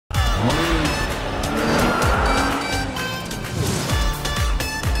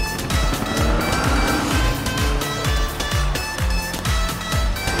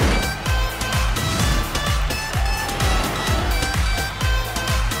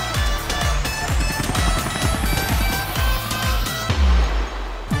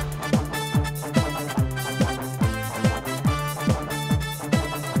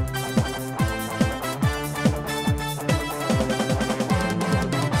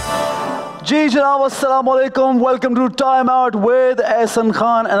जी जनाब, अस्सलाम वालेकुम. Welcome to Time Out with Ahsan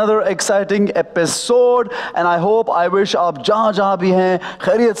Khan. Another exciting episode. And I hope, I wish आप जहाँ जहाँ भी हैं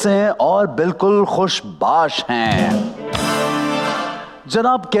खैरियत से हैं और बिल्कुल खुशबाश हैं.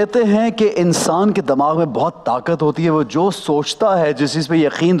 जनाब कहते हैं कि इंसान के दिमाग में बहुत ताकत होती है. वो जो सोचता है, जिस चीज़ पे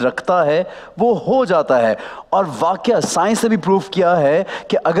यकीन रखता है, वो हो जाता है. और वाकया साइंस ने भी प्रूव किया है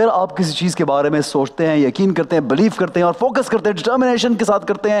कि अगर आप किसी चीज़ के बारे में सोचते हैं, यकीन करते हैं, बिलीव करते हैं और फोकस करते हैं, डिटर्मिनेशन के साथ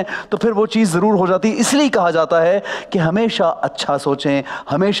करते हैं, तो फिर वो चीज़ ज़रूर हो जाती है. इसलिए कहा जाता है कि हमेशा अच्छा सोचें,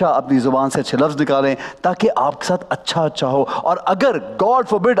 हमेशा अपनी ज़ुबान से अच्छे लफ्ज़ निकालें ताकि आपके साथ अच्छा हो. और अगर गॉड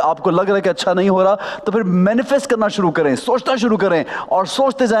फॉरबिड आपको लग रहा है कि अच्छा नहीं हो रहा, तो फिर मैनिफेस्ट करना शुरू करें, सोचना शुरू करें और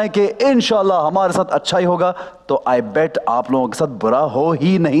सोचते जाएं कि इंशाल्लाह हमारे साथ अच्छा ही होगा. तो आई बेट आप लोगों के साथ बुरा हो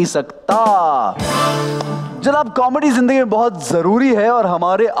ही नहीं सकता. जनाब, कॉमेडी जिंदगी में बहुत ज़रूरी है और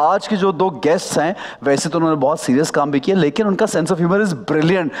हमारे आज के जो दो गेस्ट्स हैं, वैसे तो उन्होंने बहुत सीरियस काम भी किया, लेकिन उनका sense of humour is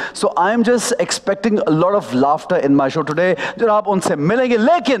brilliant. So I am just expecting a lot of laughter in my show today. जनाब, उनसे मिलेंगे,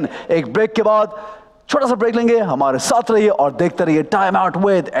 लेकिन एक ब्रेक के बाद छोटा सा ब्रेक लेंगे. हमारे साथ रहिए और देखते रहिए time out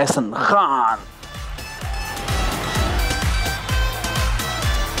with Ahsan Khan.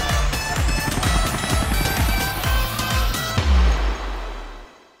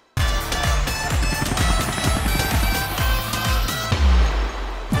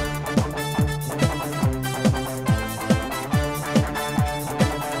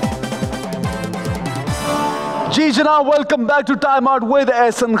 जी जनाब, welcome back to time out with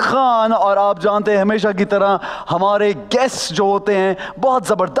Ahsan Khan. और आप जानते हैं हमेशा की तरह हमारे गेस्ट जो होते हैं बहुत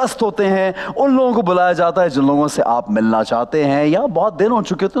ज़बरदस्त होते हैं. उन लोगों को बुलाया जाता है जिन लोगों से आप मिलना चाहते हैं या बहुत दिन हो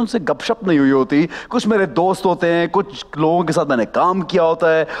चुके होते हैं, उनसे गपशप नहीं हुई होती. कुछ मेरे दोस्त होते हैं, कुछ लोगों के साथ मैंने काम किया होता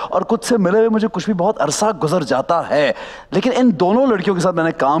है और कुछ से मिले हुए मुझे कुछ भी बहुत अरसा गुजर जाता है. लेकिन इन दोनों लड़कियों के साथ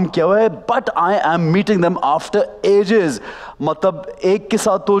मैंने काम किया हुआ है, but I am meeting them after ages. मतलब एक के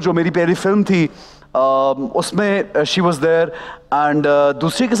साथ तो जो मेरी पहली फिल्म थी उसमें शी वॉज देयर, एंड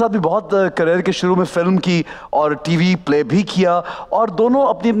दूसरी के साथ भी बहुत करियर के शुरू में फिल्म की और टीवी प्ले भी किया. और दोनों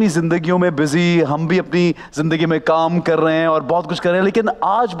अपनी अपनी ज़िंदगियों में बिजी, हम भी अपनी ज़िंदगी में काम कर रहे हैं और बहुत कुछ कर रहे हैं. लेकिन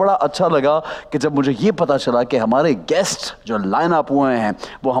आज बड़ा अच्छा लगा कि जब मुझे ये पता चला कि हमारे गेस्ट जो लाइन अप हुए हैं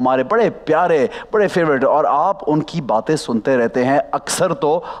वो हमारे बड़े प्यारे, बड़े फेवरेट, और आप उनकी बातें सुनते रहते हैं अक्सर.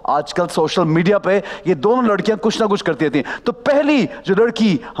 तो आजकल सोशल मीडिया पे ये दोनों लड़कियां कुछ ना कुछ करती रहती हैं. तो पहली जो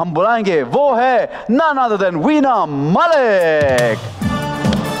लड़की हम बुलाएंगे वो है none other than Veena Malik.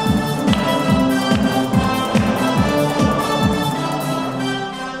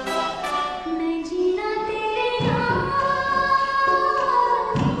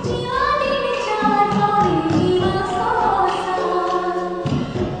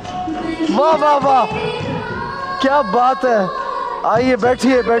 वाह वाह वाह, क्या बात है. आइए,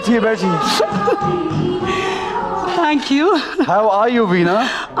 बैठिए बैठिए बैठिए. Thank you. How are you, Veena?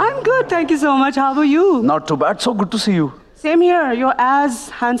 I'm good, thank you so much. How are you? Not too bad. So good to see you. Same here. You're as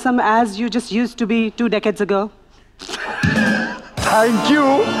handsome as you just used to be 2 decades ago. Thank you.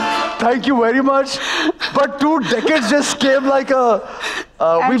 Thank you very much. But 2 decades just came like a...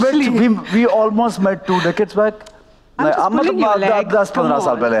 we almost met 2 decades back. I'm just pulling your leg. 10-15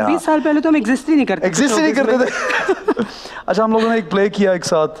 साल पहले. 20 साल पहले तो हम exist ही नहीं करते थे. Exist ही नहीं करते थे. अच्छा, हम लोगों ने एक प्ले किया एक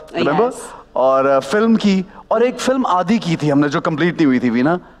साथ, remember? और फिल्म की, और एक फिल्म आधी की थी हमने जो कंप्लीट नहीं हुई थी.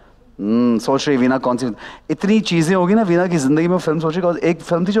 वीना सोच रही, वीना कौन सी, इतनी चीजें होगी ना वीना की जिंदगी में. फिल्म सोच रही, एक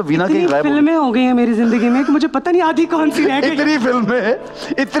फिल्म थी जो वीना की गायब फिल्में हो गई हैं मेरी जिंदगी में कि मुझे पता नहीं आधी कौन सी रह गई.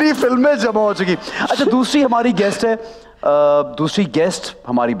 इतनी फिल्में जमा हो चुकी. अच्छा, दूसरी हमारी गेस्ट है. दूसरी गेस्ट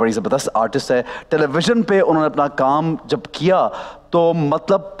हमारी बड़ी ज़बरदस्त आर्टिस्ट है. टेलीविज़न पे उन्होंने अपना काम जब किया तो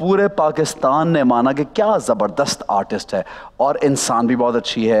मतलब पूरे पाकिस्तान ने माना कि क्या ज़बरदस्त आर्टिस्ट है, और इंसान भी बहुत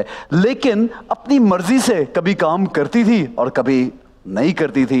अच्छी है. लेकिन अपनी मर्ज़ी से कभी काम करती थी और कभी नहीं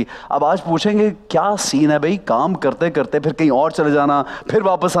करती थी. अब आज पूछेंगे क्या सीन है भाई, काम करते करते फिर कहीं और चले जाना, फिर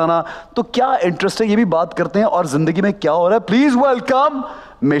वापस आना, तो क्या इंटरेस्ट है, ये भी बात करते हैं. और ज़िंदगी में क्या हो रहा है, प्लीज़ वेलकम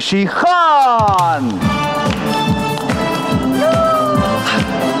मिशी खान.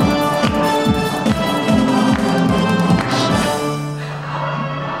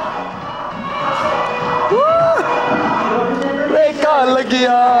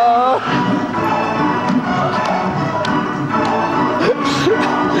 लगिया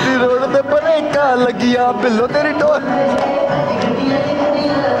रोड ते ब्रेका लगिया, बिल्लो तेरी टोर.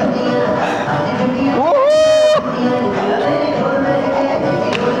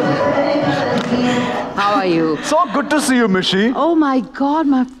 How are you? So good to see you, Mishi. Oh my God,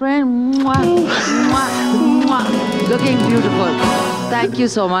 my friend. Mwah, mwah, mwah. Looking beautiful. Thank you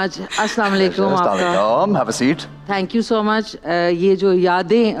so much. अस्सलाम वालेकुम आपका. Have a seat. Thank you so much. ये जो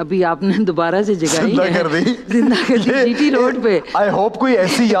यादें अभी आपने दोबारा से जगाई जिंदा कर दी. जिंदा कर दी जीटी रोड पे. I hope कोई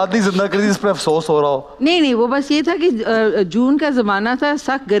ऐसी याद नहीं जिंदा कर दी जिस पे अफसोस हो रहा हो. नहीं वो बस ये था कि जून का ज़माना था,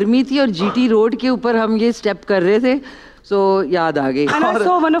 सख्त गर्मी थी और जीटी रोड के ऊपर हम ये स्टेप कर रहे थे. So याद आ गई. And I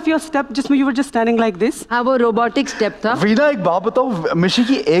saw one of your steps जिसमें you were just standing like this. हाँ वो रोबोटिक स्टेप था. वीना एक बात बताओ मिशी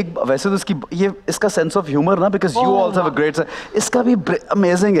की एक वैसे तो इसकी ये इसका सेंस ऑफ ह्यूमर ना because you also have a great इसका भी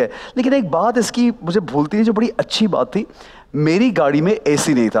अमेजिंग है लेकिन एक बात इसकी मुझे भूलती नहीं जो बड़ी अच्छी बात थी मेरी गाड़ी में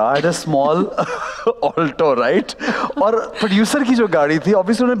एसी नहीं था I had a small Alto right और प्रोड्यूसर की जो गाड़ी थी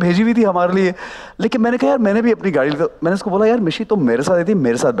ऑब्वियसली उन्होंने भेजी हुई थी हमारे लिए लेकिन मैंने कहा यार मैंने भी अपनी गाड़ी ली तो मैंने उसको बोला यार मिशी तुम मेरे साथ आई थी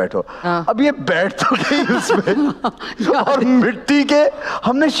मेरे साथ बैठो अब ये बैठ तो गई उसमें और मिट्टी के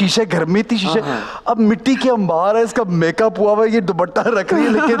हमने शीशे घर में थी शीशे अब मिट्टी के अंबार है इसका मेकअप हुआ हुआ ये दुपट्टा रख रही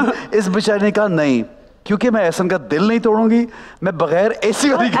है लेकिन इस बेचारे ने कहा नहीं क्योंकि मैं एहसन का दिल नहीं तोड़ूंगी मैं बगैर एसी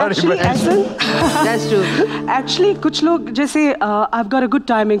वाली गाड़ी में एक्चुअली कुछ लोग जैसे I've got a good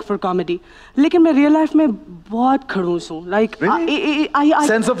timing for comedy लेकिन मैं रियल लाइफ में बहुत खड़ूस हूँ लाइक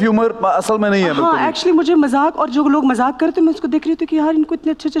सेंस ऑफ ह्यूमर असल में नहीं है हाँ एक्चुअली मुझे मजाक और जो लोग मजाक करते हैं मैं उसको देख रही थी कि यार इनको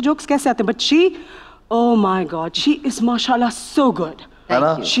इतने अच्छे अच्छे जोक्स कैसे आते हैं but she oh my god she is mashallah so good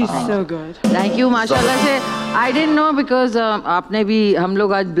she's so good thank you माशाल्लाह से I didn't know because आपने भी हम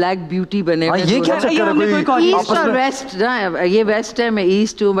लोग आज ब्लैक ब्यूटी बने हुए ये क्या चक्कर है कोई ईस्ट और वेस्ट ना ये वेस्ट है मैं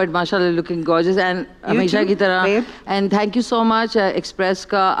ईस्ट हूँ बट माशाल्लाह लुकिंग गॉर्जियस एंड हमेशा की तरह and thank you so much express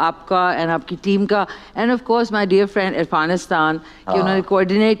का आपका एंड आपकी टीम का end of course my dear friend Afghanistan कि उन्होंने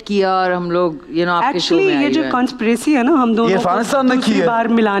कोऑर्डिनेट किया और हम लोग यू नो आपके शो में ये जो कॉन्स्पिरेसी है ना हम दोनों अफगानिस्तान ने की है बार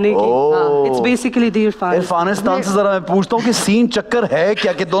मिलाने की इट्स बेसिकली द अफगानिस्तान से जरा मैं पूछता हूँ कि सीन चक्कर है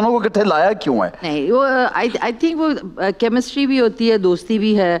क्या कि दोनों को इकट्ठे लाया क्यों है नहीं वो आई थिंक वो केमिस्ट्री भी होती है दोस्ती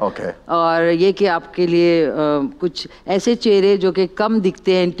भी है और ये कि आपके लिए कुछ ऐसे चेहरे जो कि कम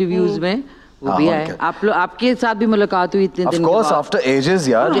दिखते हैं इंटरव्यूज में वो भी है आप लोग आपके साथ भी मुलाकात हुई इतने दिन Of course, after ages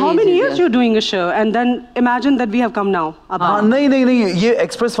यार. How many years you're doing a show and then imagine that we have come now. हाँ नहीं ये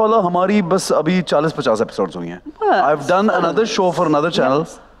एक्सप्रेस वाला हमारी बस अभी 40-50 एपिसोड्स हुई हैं. I've done another show for another channel.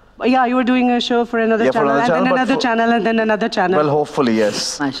 Yeah, you were doing a show for another channel, and then another channel, and then another channel. Well, hopefully, yes.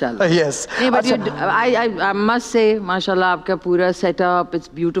 Mashallah. Yes. नहीं, but I must say, mashallah, आपका पूरा setup,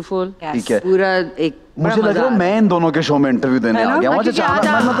 it's beautiful. ठीक है. पूरा एक मुझे लग रहा है मैं इन दोनों के शो में इंटरव्यू देने आ गया मुझे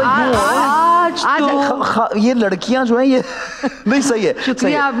आज ये लड़कियां जो हैं ये नहीं सही है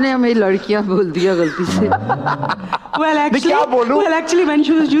शुक्रिया आपने हमें लड़कियां बोल दिया गलती से well actually when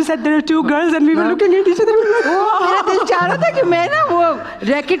you said there are two girls and we were looking at each other मेरा दिल चाह रहा था कि मैं ना वो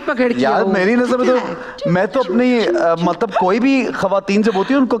रैकेट पकड़ के यार मेरी नजर में तो मैं तो अपनी मतलब कोई भी खवातीन जब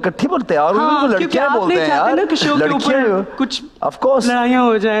होती है उनको इकट्ठी पर तैयार हुई उनको लड़कियां बोलते हैं यार लड़कियां कुछ ऑफ कोर्स लड़ाइयां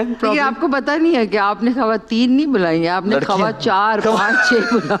हो जाएं लेकिन आपको पता नहीं है कि आपने खवातीन नहीं बुलाई आपने खवा 4 5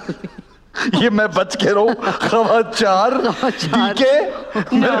 6 बुलाई ये मैं बच के रहूं खवा 4 ठीक है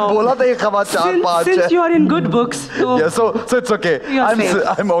मैंने बोला था ये खवा 4 5 है since you are in good books so it's okay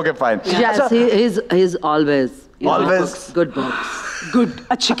I'm okay fine yes he's always good books good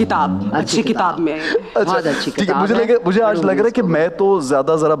अच्छी किताब में बहुत अच्छी किताब मुझे आज लग रहा है कि मैं तो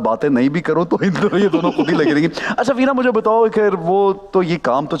ज्यादा जरा बातें नहीं भी करूं तो ये दोनों खुद ही लगे रहेंगे अच्छा वीना मुझे बताओ खैर वो तो ये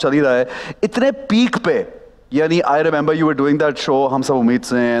काम तो चल ही रहा है इतने पीक पे यानी I remember you were doing that show हम सब उम्मीद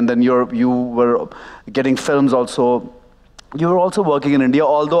से and then you were getting films also You were also working in India,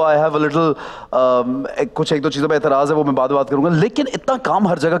 although I have a little कुछ एक दो चीज़ों पे एतराज़ है वो मैं बाद में बात करूँगा लेकिन इतना काम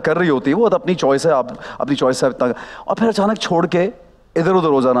हर जगह कर रही होती है वो अपनी चॉइस है आप अपनी चॉइस है इतना और फिर अचानक छोड़ के इधर उधर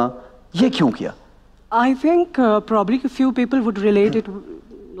हो जाना ये क्यों किया I think probably a few people would relate it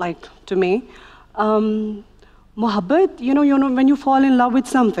like to me मोहब्बत you know when you fall in love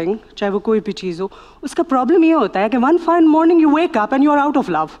with something चाहे वो कोई भी चीज़ हो उसका प्रॉब्लम ये होता है कि one fine morning you wake up and you are out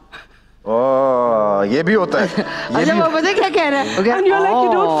of love ये भी होता है अच्छा वो पता क्या कह रहा है and you're like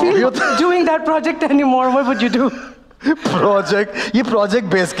you don't feel doing that project anymore what would you do ये प्रोजेक्ट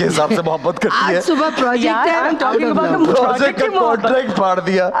बेस के हिसाब से मोहब्बत करती है आज सुबह प्रोजेक्ट है I'm talking about the project का कॉन्ट्रैक्ट फाड़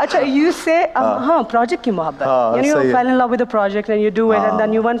दिया अच्छा you say हाँ प्रोजेक्ट की मोहब्बत you fell in love with a project and you do it and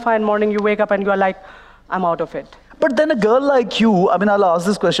then you one fine morning you wake up and you are like I'm out of it But then a girl like you, I mean, I'll ask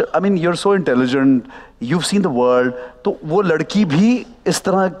this question. I mean, you're so intelligent. You've seen the world. तो वो लड़की भी इस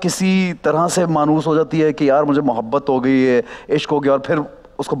तरह किसी तरह से मानूस हो जाती है कि यार मुझे मोहब्बत हो गई है, इश्क हो गया और फिर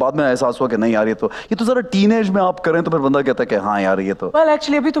उसको बाद में एहसास हुआ कि नहीं यार ये तो जरा टीनेज में आप करें तो फिर बंदा कहता है कि हाँ यार ये तो well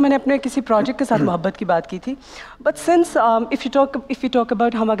actually अभी तो मैंने अपने किसी प्रोजेक्ट के साथ मोहब्बत की बात की थी but since if you talk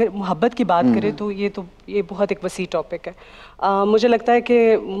about हम अगर मोहब्बत की बात करें तो ये बहुत एक वसी टॉपिक है मुझे लगता है कि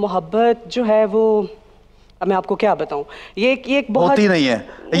मोहब्बत जो है वो अब मैं आपको क्या बताऊं ये एक बहुत होती नहीं है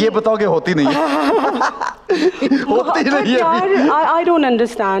ये बताओ कि होती नहीं है। होती नहीं है। I don't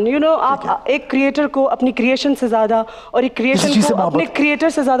understand. You know, आप एक क्रिएटर को अपनी क्रिएशन से ज्यादा और एक क्रिएशन को अपने क्रिएटर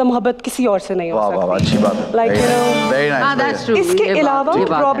से ज्यादा मोहब्बत किसी और से नहीं हो सकती। वाह, अच्छी बात है। Like, you know, very nice, that's true. इसके अलावा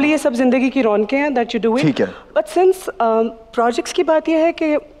प्रॉब्ली ये सब जिंदगी की रौनकें हैं that you do it. ठीक है। But since प्रोजेक्ट्स की बात ये है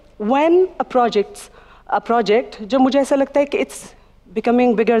कि when a project जो मुझे ऐसा लगता है कि it's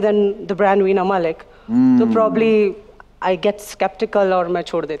becoming bigger than the brand Veena Malik, तो probably I get skeptical और मैं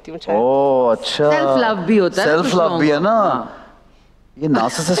छोड़ देती हूँ। ओह अच्छा। सेल्फ लव भी होता है। सेल्फ लव भी है ना। ये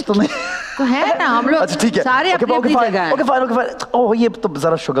नार्सिसिस्ट तो नहीं तो है ना, हम लोग अच्छा ठीक है, सारे अपनी अपनी जगह हैं। Okay fine. ओह ये तो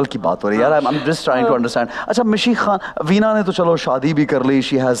जरा शुगल की बात हो रही है यार। I am just trying to understand. अच्छा मिशी खान, वीना ने तो चलो शादी भी कर ली,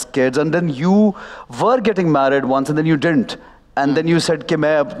 she has kids, and then you were getting married once and then you didn't, and then you said कि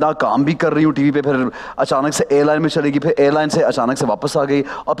मैं अपना काम भी कर रही हूँ टीवी पे, फिर अचानक से एयरलाइन में चलेगी, फिर एयरलाइन से अचानक से वापस आ गई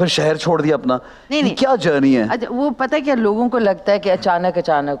और फिर शहर छोड़ दिया अपना। नहीं क्या जर्नी है? अच्छा वो पता है क्या, लोगों को लगता है कि अचानक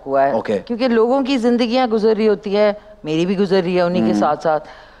अचानक हुआ है। क्योंकि लोगों की जिंदगियां गुजर रही होती है, मेरी भी गुजर रही है उन्हीं के साथ साथ।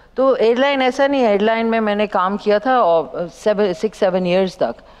 तो एयरलाइन ऐसा नहीं है, एयरलाइन में मैंने काम किया था और 6-7 years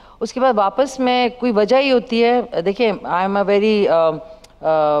तक। उसके बाद वापस में कोई वजह ही होती है। देखिए आई एम अ वेरी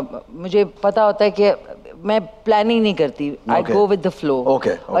मुझे पता होता है कि मैं प्लानिंग नहीं करती, आई गो विद द फ्लो।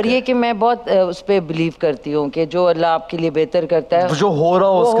 और ये कि मैं बहुत उस पर बिलीव करती हूँ कि जो अल्लाह आपके लिए बेहतर करता है, जो हो रहा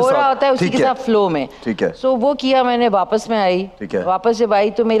होता है उसी के साथ फ्लो में। ठीक है। सो वो किया मैंने, वापस में आई। वापस जब आई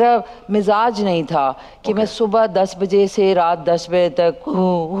तो मेरा मिजाज नहीं था कि मैं सुबह 10 बजे से रात 10 बजे तक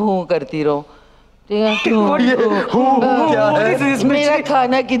हूँ करती रहूँ। मेरा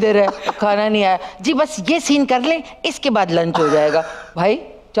खाना किधर है, खाना नहीं आया जी, बस ये सीन कर ले इसके बाद लंच हो जाएगा। भाई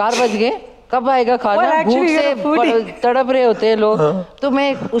 4 बज गए, कब आएगा खाना? भूख से तड़प रहे होते हैं लोग। तो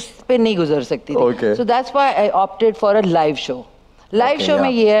मैं उस पे नहीं गुजर सकती थी। So that's why I opted for a live show. Live show में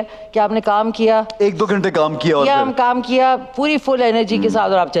ये है कि आपने काम किया, 1-2 घंटे काम किया और हम काम किया पूरी फुल एनर्जी के साथ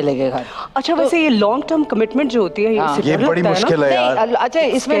और आप चले गए घर। अच्छा वैसे ये लॉन्ग टर्म कमिटमेंट जो होती है ये बड़ी मुश्किल है यार। अच्छा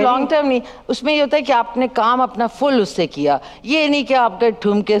इसमें लॉन्ग टर्म नहीं, उसमें ये होता है कि आपने काम अपना फुल उससे किया। ये नहीं कि आपके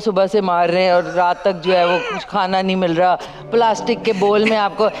ठुमके सुबह से मार रहे हैं और रात तक जो है वो कुछ खाना नहीं मिल रहा, प्लास्टिक के बोल में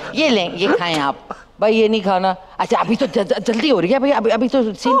आपको ये लें ये खाएं आप, भाई ये नहीं खाना। अच्छा अभी तो जल्दी हो रही है भाई, अभी तो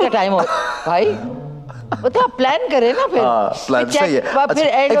सीन का टाइम हो भाई, वो तो आप प्लान करें ना फिर। प्लान सही है। फिर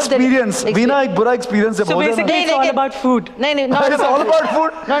एक्सपीरियंस वीना एक बुरा एक्सपीरियंस है। So basically it's all about food. नहीं it's all about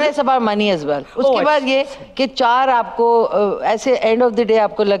food. No, it's about money as well. उसके बाद ये कि 4 आपको ऐसे एंड ऑफ द डे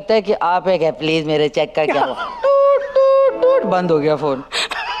आपको लगता है कि आप एक है प्लीज मेरे चेक का क्या टूट बंद हो गया फोन,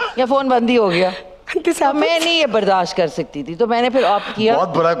 या फोन बंद ही हो गया। मैं नहीं ये बर्दाश्त कर सकती थी, तो मैंने फिर ऑप्ट किया। बहुत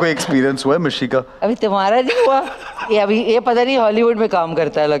बुरा कोई एक्सपीरियंस हुआ है मिशी का? अभी तुम्हारा नहीं हुआ? ये अभी ये पता नहीं हॉलीवुड में काम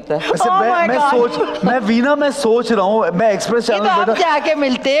करता है लगता है। मैं सोच रहा हूँ मैं एक्सप्रेस चैनल पे तो जाके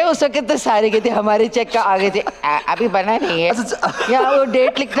मिलते हैं उस वक्त तो सारे कहते हमारे चेक का आगे थे, अभी बना नहीं है। या वो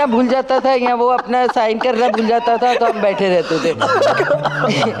डेट लिखना भूल जाता था या वो अपना साइन करना भूल जाता था, तो हम बैठे रहते थे।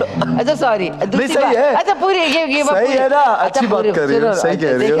 अच्छा सॉरी, अच्छा पूरी ये सही है ना, अच्छी बात कर रही है, सही कह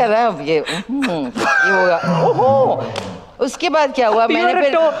रही है। देखा ना ये होगा। ओहो उसके बाद क्या हुआ, मैंने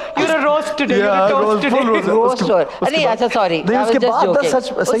फिर नहीं अच्छा सॉरी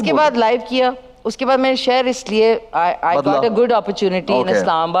उसके बाद लाइव किया। उसके बाद मैंने शेयर इसलिए I got a good opportunity in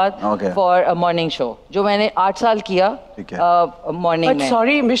Islamabad for a morning show जो मैंने 8 साल किया मॉर्निंग में।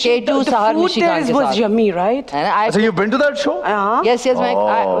 सॉरी मिशी, the food there was yummy, right? So you've been to that show? Yes, मैं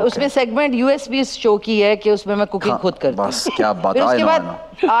उसमें सेगमेंट यूएसबी शो की है कि उसमें मैं कुकिंग खुद करती हूँ। बस क्या बात है। उसके बाद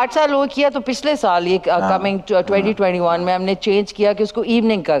 8 साल वो किया, तो पिछले साल ये कमिंग 2021 में हमने चेंज किया कि उसको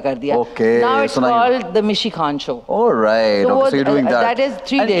इवनिंग का कर दिया। Now it's called the Mishi Khan show. All right. So you're doing that. That is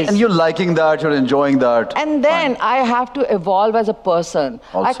 3 days. And you're liking that, you're enjoying that. And then I have to evolve as a person.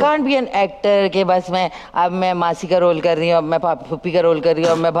 I can't be an actor कि बस मैं अब मैं मासी का role कर रही हूँ, अब मैं फूफी का रोल कर रही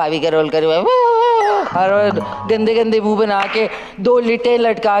हूँ, अब मैं भाभी का रोल कर रही हूँ, और गंदे गंदे मुंह बना के 2 लिटे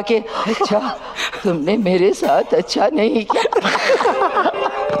लटका के अच्छा तुमने मेरे साथ अच्छा नहीं किया।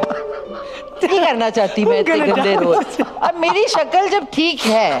 नहीं करना चाहती मैं इतने गंदे रोल। अब मेरी शक्ल जब ठीक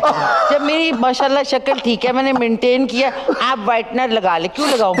है, जब मेरी माशाल्लाह शक्ल ठीक है, मैंने मेंटेन किया, आप वाइटनर लगा ले। क्यों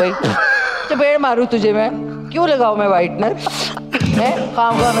लगाऊं भाई, चपेड़ मारूं तुझे मैं, क्यों लगाऊं मैं वाइटनर?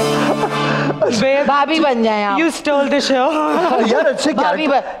 भाभी बन जाए आप। You stole the show. यार अच्छे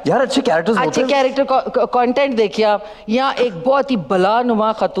कैरेक्टर्स होते हैं। अच्छे कैरेक्टर कंटेंट देखिए आप। यहाँ एक बहुत ही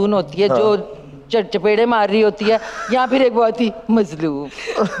बलानुमा खतून होती है जो चपेड़े मार रही होती है, या फिर एक बहुत ही मजलूम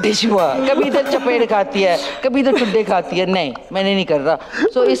डिशवा कभी इधर चपेड़ खाती है कभी इधर टुड्डे खाती है। नहीं मैंने नहीं कर रहा।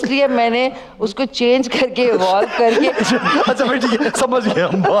 सो इसलिए मैंने उसको चेंज करके इवॉल्व करके अच्छा भाई ठीक है, समझ गए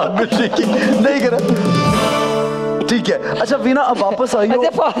हम बात मिशी की नहीं करा। ठीक है। अच्छा वीना अब वापस आई हो। नहीं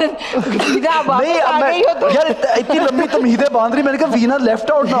यार इतनी लंबी तमहीदें बांध रही, मैंने कहा वीना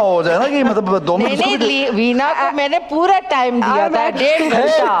लेफ्ट आउट ना हो जाए ना कि मतलब 2 मिनट। नहीं वीना को मैंने पूरा टाइम दिया था, 1.5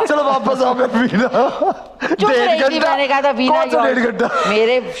 घंटा। चलो वापस आओ वीना। मैंने कहा था वीना 1.5 घंटा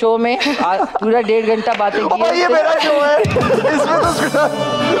मेरे शो में पूरा 1.5 घंटा बातें की। ये मेरा शो है, इसमें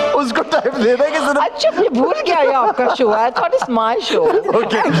तो उसको टाइम देना है कि सिर्फ। अच्छा मुझे भूल गया ये आपका शो है। I thought it's my show.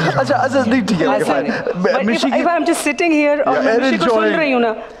 Okay अच्छा नहीं ठीक है। मिशी if I'm just sitting here और मैं मिशी को सुन रही हूँ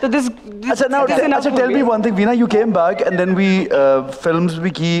ना तो this अच्छा now अच्छा tell me one thing Veena, you came back and then we films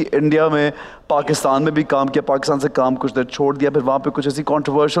भी की इंडिया में, पाकिस्तान में भी काम किया, पाकिस्तान से काम कुछ देर छोड़ दिया, फिर वहाँ पे कुछ ऐसी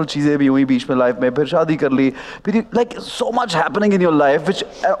कंट्रोवर्शियल चीज़ें भी हुई बीच में लाइफ में, फिर शादी कर ली, फिर like so much happening in your life which,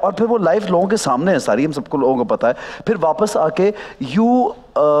 और फिर वो लाइफ लोगों के सामने है सारी, हम सबको लोगों को पता है। फिर वापस आके you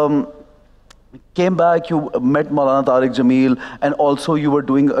came back, you met Maulana Tariq Jamil and also you were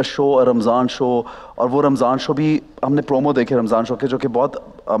doing a show, a Ramzan show, और वो रमज़ान शो भी हमने प्रोमो देखे रमज़ान शो के, जो कि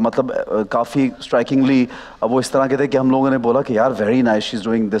बहुत मतलब काफ़ी स्ट्राइकिंगली वो इस तरह के थे कि हम लोगों ने बोला कि यार very nice, she is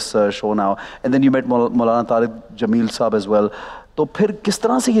doing this show now, and then you met मौलाना तारिक जमील साहब एज वेल। तो फिर किस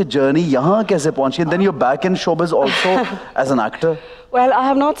तरह से ये जर्नी यहाँ कैसे पहुंची? Then you back in showbiz also as an actor. Well, I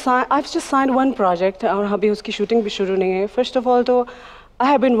have not signed, I've just signed one project और अभी उसकी शूटिंग भी शुरू नहीं है। First of all तो I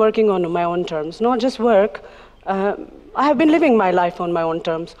have been working on my own terms, not just work. I have been living my life on my own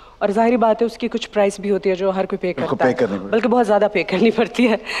terms. और जाहिर बात है उसकी कुछ प्राइस भी होती है जो हर कोई पे करता है, बल्कि बहुत ज़्यादा पे करनी पड़ती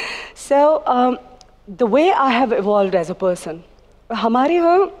है। So the way I have evolved as a person, हमारे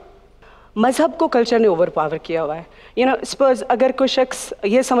यहाँ मज़हब को कल्चर ने ओवर पावर किया हुआ है। You know, suppose अगर कोई शख्स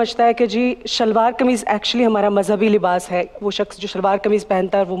ये समझता है कि जी शलवार कमीज़ एक्चुअली हमारा मजहबी लिबास है, वो शख्स जो शलवार कमीज़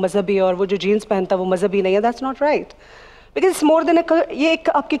पहनता है वो मजहबी है और वो जो जीन्स पहनता है वो मजहबी नहीं है, that's not right. Because it's more than ये एक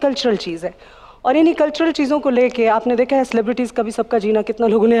आपकी कल्चरल चीज़ है, और इन्हीं कल्चरल चीज़ों को लेके आपने देखा है सेलिब्रिटीज़ का भी सबका जीना कितना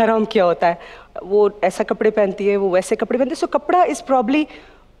लोगों ने आराम किया होता है। वो ऐसा कपड़े पहनती है, वो वैसे कपड़े पहनती है। सो कपड़ा इज़ प्रॉब्ली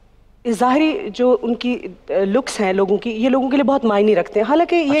ज़ाहरी जो उनकी लुक्स हैं लोगों की, ये लोगों के लिए बहुत मायने रखते हैं,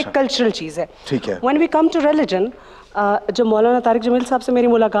 हालांकि ये एक कल्चरल चीज़ है। ठीक है। When we come to religion, जब मौलाना तारिक जमील साहब से मेरी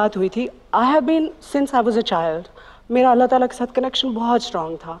मुलाकात हुई थी, I have been since I was a child, मेरा अल्लाह ताला के साथ कनेक्शन बहुत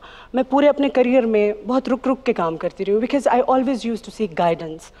स्ट्रॉन्ग था। मैं पूरे अपने करियर में बहुत रुक रुक के काम करती रही हूँ, because I always use to seek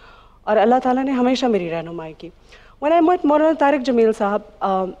guidance, और अल्लाह ताला ने हमेशा मेरी रहनुमाई की। व्हेन आई मेट मौलाना तारिक जमील साहब,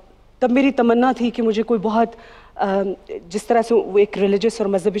 तब मेरी तमन्ना थी कि मुझे कोई बहुत जिस तरह से वो एक रिलीजियस और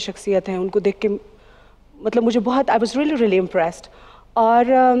मजहबी शख्सियत हैं उनको देख के मतलब मुझे बहुत I was really really impressed, और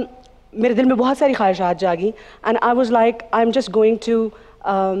मेरे दिल में बहुत सारी ख्वाहिशात जागी, and I was like I am just going to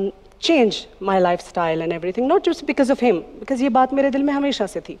change my lifestyle and everything, not just because of him, because ये बात मेरे दिल में हमेशा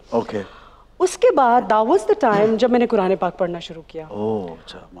से थी। Okay. उसके बाद that was the time जब मैंने कुरान पाक पढ़ना शुरू किया।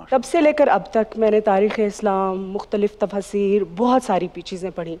 अच्छा। तब से लेकर अब तक मैंने तारीख़ इस्लाम, मुख्तलिफ तफसीर, बहुत सारी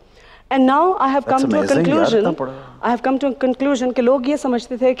चीज़ें पढ़ी, and now I have come to a conclusion. I have come to a conclusion कि लोग ये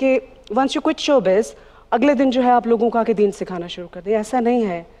समझते थे कि once you quit showbiz, अगले दिन जो है आप लोगों को आके दीन सिखाना शुरू कर दें। ऐसा नहीं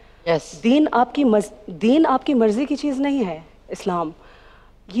है। Yes. दीन आपकी मर्जी की चीज़ नहीं है। इस्लाम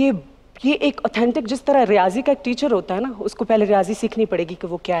ये एक ऑथेंटिक, जिस तरह रियाजी का एक टीचर होता है ना, उसको पहले रियाजी सीखनी पड़ेगी कि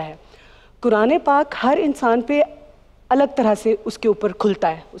वो क्या है। कुरान पाक हर इंसान पे अलग तरह से उसके ऊपर खुलता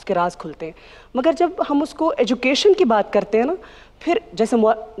है, उसके राज खुलते हैं, मगर जब हम उसको एजुकेशन की बात करते हैं ना, फिर जैसे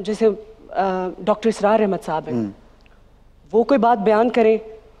डॉक्टर इसरार अहमद साहब हैं, वो कोई बात बयान करें,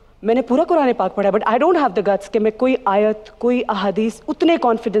 मैंने पूरा कुरान पाक पढ़ा है, but I don't have the guts कि मैं कोई आयत, कोई अहादीस उतने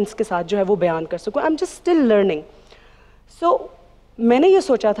कॉन्फिडेंस के साथ जो है वो बयान कर सकूँ। I am just still learning. सो मैंने ये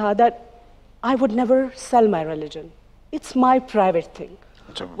सोचा था that I would never sell my religion, it's my private thing.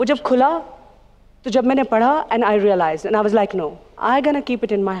 वो जब खुला तो जब मैंने पढ़ा and I realise and I was like no, I gonna keep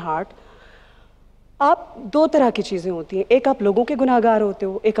it in my heart. आप दो तरह की चीज़ें होती हैं, एक आप लोगों के गुनाहगार होते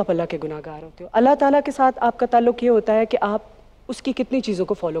हो, एक आप अल्लाह के गुनाहगार होते हो। अल्लाह ताला के साथ आपका ताल्लुक ये होता है कि आप उसकी कितनी चीज़ों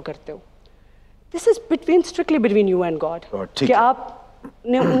को फॉलो करते हो। This is strictly between you and God, कि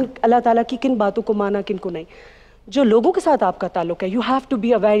आपने उन अल्लाह ताला की किन बातों को माना, किन को नहीं। जो लोगों के साथ आपका ताल्लुक है, you have to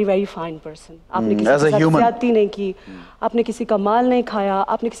be a very very fine person. आपने किसी के साथ ज्यादती नहीं की, आपने किसी का माल नहीं खाया,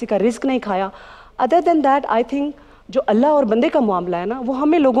 आपने किसी का रिस्क नहीं खाया। Other than that I think जो अल्लाह और बंदे का मामला है ना, वो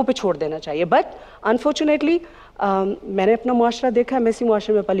हमें लोगों पे छोड़ देना चाहिए। बट अनफॉर्चुनेटली मैंने अपना मुआशरा देखा है, मैं इसी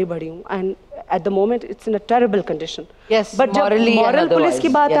मुआशरे में पली बढ़ी हूँ, and at the moment it's in a terrible condition. But जब मॉरल पुलिस की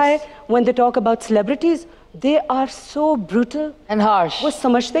बात आए, when they talk about celebrities, they are so brutal and harsh. वो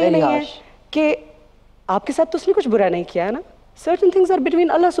समझते ही नहीं है कि आपके साथ तो उसने कुछ बुरा नहीं किया है ना। Certain things are between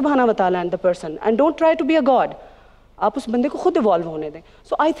Allah subhanahu wa ta'ala and the person, and don't try to be a god. आप उस बंदे को खुद इवॉल्व होने दें।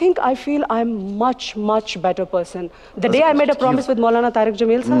 So I think I feel I'm much better person. The day I made a promise with मौलाना तारिक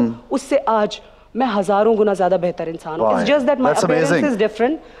जमील साहब, उससे आज मैं हज़ारों गुना ज़्यादा बेहतर इंसान हूँ। It's just that my appearance is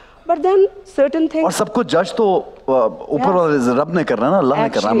different, But then certain things. और सबको जज तो ऊपर वाले रब ने करना है ना, अल्लाह ने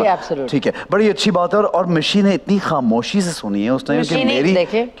करना है। ठीक है, बड़ी अच्छी बात है। और मिशी ने इतनी खामोशी से सुनी है उसने कि मेरी,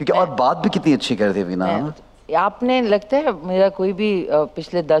 क्योंकि और बात भी कितनी अच्छी कर थी वीना। आपने लगता है मेरा कोई भी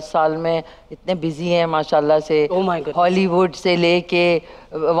पिछले 10 साल में इतने बिजी हैं माशाल्लाह से, हॉलीवुड से लेके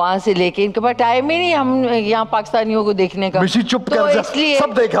वहाँ से लेके इनके पास टाइम ही नहीं हम यहाँ पाकिस्तानियों को देखने का। मिशी चुप कर जा,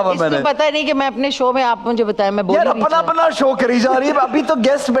 सब देखा हुआ मैंने। पता नहीं कि मैं अपने शो में, आप मुझे बताएं, मैं यार अपना शो करी जा रही है, अभी तो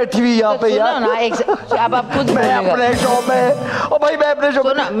गेस्ट बैठी हुई यहाँ पे यार ना। अब आप खुद मैं अपने शो में, ओ भाई मैं अपने शो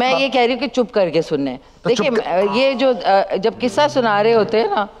में, मैं ये कह रही हूँ कि चुप करके सुनने। देखिए ये जो जब किस्सा सुना रहे होते हैं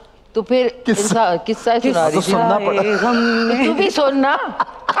ना, तो फिर किस्सा सुना रही थी, सुनना पड़ा। तू भी सुनना।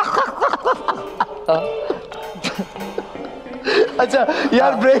 अच्छा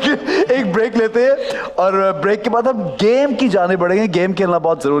यार एक ब्रेक लेते हैं और ब्रेक के बाद हम गेम की जाने बढ़ेंगे। गेम खेलना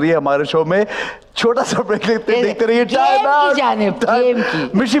बहुत जरूरी है हमारे शो में। छोटा सा ब्रेक लेते हैं, देखते रहिए गेम की।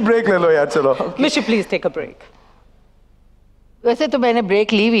 मिशी ब्रेक ले लो यार, चलो। मिशी प्लीज टेक अ ब्रेक। वैसे तो मैंने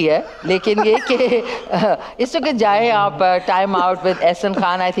ब्रेक ली हुई है, लेकिन ये कि इस वक्त जाए आप time out with Ehsan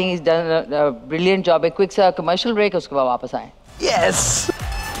Khan. I think is done brilliant job. एक क्विक सा कमर्शियल ब्रेक, उसके बाद वापस आए। यस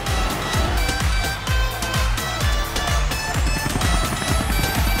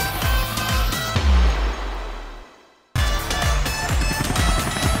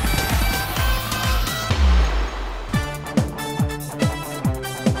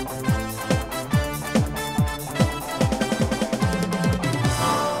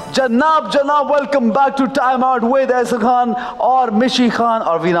जनाब welcome back to time out with ahsan Khan और मिशी खान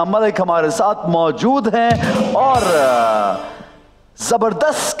और वीना मलिक हमारे साथ मौजूद हैं। और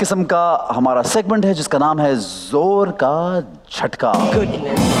जबरदस्त किस्म का हमारा सेगमेंट है जिसका नाम है जोर का झटका।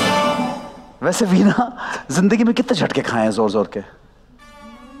 वैसे वीना जिंदगी में कितने झटके खाए हैं जोर जोर के?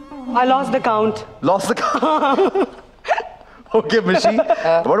 I lost the count. Lost the count. Okay, मिशी,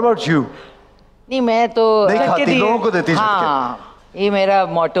 what about you? नहीं, मैं तो नहीं खाती, लोगों को देती झटके। हाँ, ये मेरा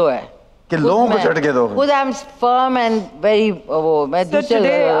मोटो है कि लोगों को झटके दो। खुद I am firm and very वो मैं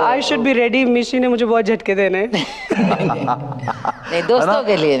दूसरे आई शुड बी रेडी। मिशी ने मुझे बहुत झटके देने। नहीं, दोस्तों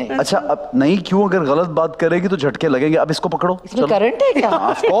के लिए नहीं। अच्छा अब नहीं, क्यों? अगर गलत बात करेगी तो झटके लगेंगे। अब इसको पकड़ो। इसमें करंट है क्या?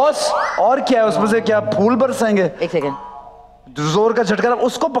 ऑफ कोर्स, और क्या है उसमें से? क्या फूल बरसेंगे? एक सेकंड, जोर का झटका,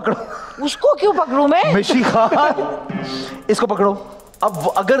 उसको पकड़ो। उसको क्यों पकड़ूं मैं? मिशी खान, इसको पकड़ो।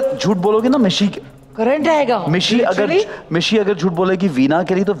 अब अगर झूठ बोलोगे ना मिशी, करंट आएगा। मिशी अगर झूठ बोलेगी वीना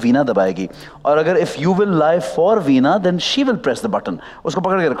के लिए तो वीना दबाएगी, और अगर if you will lie for Veena then she will press the button. उसको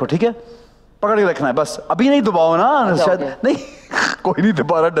पकड़ के रखो, ठीक है? पकड़ के रखना है बस, अभी नहीं दबाओ ना। शायद नहीं कोई नहीं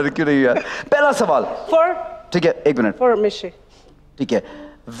दबा रहा, डर क्यों नहीं यार? पहला सवाल फॉर, ठीक है, एक मिनट, फॉर मिशी। ठीक है,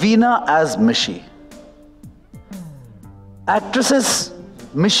 वीना एज मिशी। एक्ट्रेसेस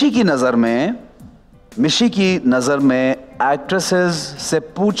मिशी की नजर में एक्ट्रेसेस से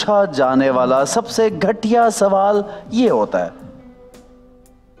पूछा जाने वाला सबसे घटिया सवाल ये होता है।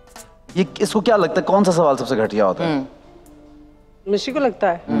 ये इसको क्या लगता है, कौन सा सवाल सबसे घटिया होता है? मिशी को लगता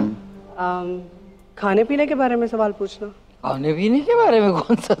है खाने पीने के बारे में सवाल पूछना। खाने पीने के बारे में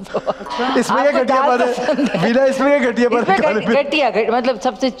कौन सा सवाल? इसमें क्या घटिया बात है वीना? इसमें क्या घटिया बात है? घटिया मतलब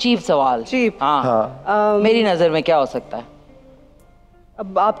सबसे चीप सवाल। चीप, हाँ। मेरी नजर में क्या हो सकता है?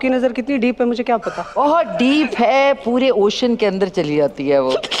 अब आपकी नजर कितनी डीप है मुझे क्या पता। बहुत डीप है, पूरे ओशन के अंदर चली जाती है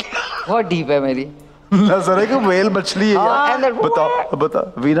वो। बहुत डीप है मेरी नजर है कि व्हेल मछली है यार। बता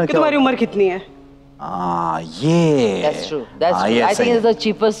वीना क्या तुम्हारी उम्र कितनी है? ये That's true. I think it's the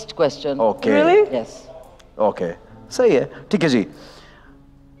cheapest question. Okay. Really? Yes. Okay. सही है, ठीक है जी।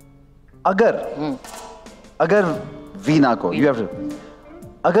 अगर वीना को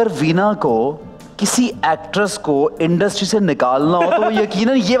अगर वीना को किसी एक्ट्रेस को इंडस्ट्री से निकालना हो तो वो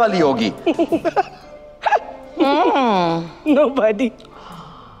यकीनन ये वाली होगी। Nobody.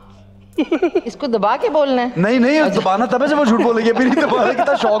 इसको दबा के बोलना है? नहीं, दबाना तब है जब वो झूठ बोलेगी। अभी नहीं दबाना,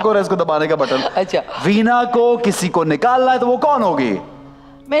 कितना शौक हो रहा है इसको दबाने का बटन। अच्छा, वीना को किसी को निकालना है तो वो कौन होगी?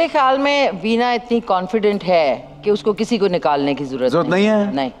 मेरे ख्याल में वीना इतनी कॉन्फिडेंट है कि उसको किसी को निकालने की जरूरत नहीं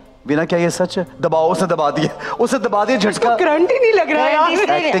है। नहीं वीना, क्या ये सच है? दबाओ, उसे दबा दिया झटका। करंट ही नहीं लग रहा है।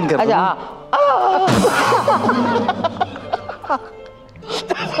 एक्टिंग कर। अच्छा,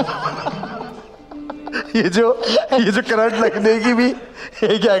 ये जो करंट लगने की भी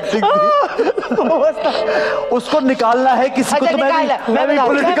एक एक्टिंग थी। उसको निकालना है किसी को। तो मैं भी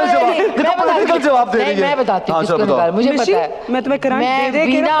पॉलिटिकल जवाब दे रही है। मैं बताती हूँ किसको निकालना, मुझे पता है। मैं तुम्हें करंट दे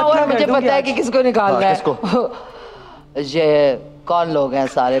के और मुझे पता है कि किसको निकालना है। ये कौन लोग हैं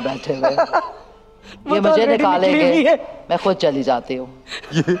सारे बैठे हुए? ये मुझे निकालेंगे, मैं खुद चली जाती हूँ।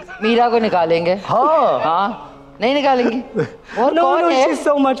 मीरा को निकालेंगे। हाँ, नहीं निकालेंगे। और कौन है?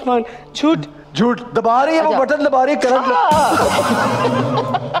 so much fun. झूठ झूठ दबा रही है वो, बटन दबा रही है, करंट।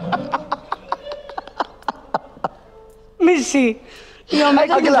 मिशी।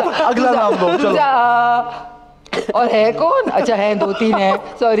 अगला नाम दो चलो। और है कौन? अच्छा है, 2-3 है,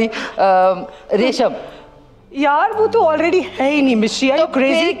 सॉरी। रेशम। यार वो तो ऑलरेडी है ही नहीं मिशी। तो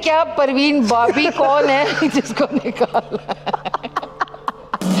फिर क्या परवीन बाबी कौन है जिसको निकाला?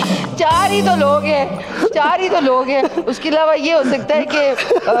 4 ही तो लोग हैं, उसके अलावा ये हो सकता है कि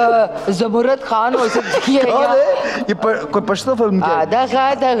जमुरत खान हो सकती है, ये कोई पश्तो फिल्म क्या है?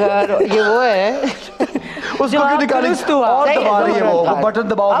 आधा घर ये वो है। उसको क्यों निकाली? और दबा रही है वो, बटन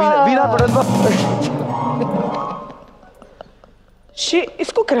दबाओ वीना, बटन दबाओ।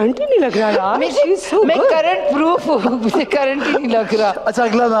 इसको करंट ही नहीं लग रहा यार। मैं करंट प्रूफ हूँ, मुझे करंट ही नहीं लग रहा। अच्छा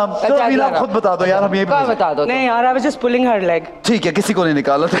अगला नाम चलो वीना खुद बता दो यार, हम ये बता दो। नहीं यार, I was just pulling her leg. ठीक है, किसी को नहीं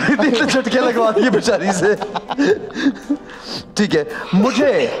निकाला तो झटके लगवा दिए बेचारी से। ठीक है,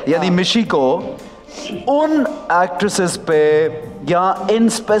 मुझे यानी मिशी को उन एक्ट्रेसेस पे या इन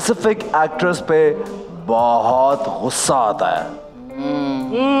स्पेसिफिक एक्ट्रेस पे बहुत गुस्सा आता है।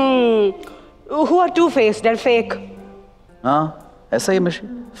 Who are two-faced? They're fake. हाँ ऐसा ही मिशी।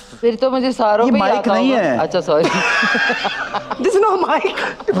 फिर तो मुझे सारों पे माइक नहीं है। अच्छा sorry. This is no mic.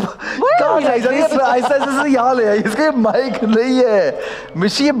 कहाँ से ऐसा यहाँ ले आई, इसका माइक नहीं है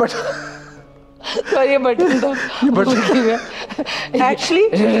मिशी, ये ये बटन तो एक्चुअली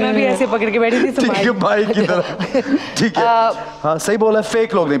मैं भी ऐसे पकड़ के बैठी थी। ठीक है माइक की तरह। ठीक है हाँ सही बोला है,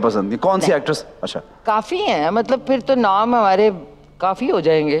 फेक लोग नहीं पसंद। कौन सी एक्ट्रेस? अच्छा काफी हैं, मतलब फिर तो नाम हमारे काफी हो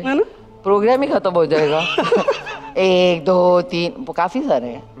जाएंगे, प्रोग्राम ही खत्म हो जाएगा। 1 2 3 काफी सारे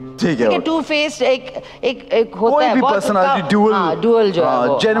हैं। ठीक है, टू फेस एक होता कोई है भी पर्सनालिटी डुअल जो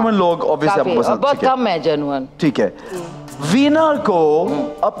है, जेन्युइन लोग ऑब्वियसली आपको पसंद। बहुत कम है जेन्युइन। ठीक है, वीना को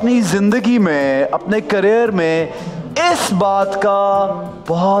अपनी जिंदगी में, अपने करियर में इस बात का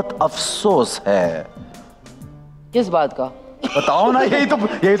बहुत अफसोस है। किस बात का? बताओ ना,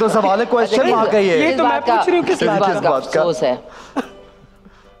 यही तो सवाल है, क्वेश्चन मार्क है ये तो मैं पूछ रही हूँ किस बात का अफसोस है।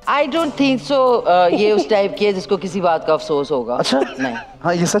 आई डोंट थिंक सो ये उस टाइप की है जिसको किसी बात का अफसोस होगा। अच्छा नहीं,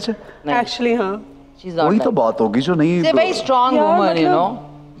 हाँ ये सच है एक्चुअली। हाँ वही तो बात होगी जो नहीं, very strong woman you know.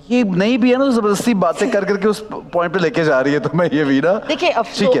 ये नहीं भी है ना, जबरदस्ती बातें कर करके उस पॉइंट पे लेके जा रही है। तो मैं ये वीना देखिए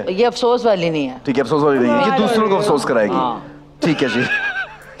ये अफसोस वाली नहीं है। ठीक है, अफसोस वाली नहीं है, ये दूसरों को अफसोस कराएगी। ठीक है जी।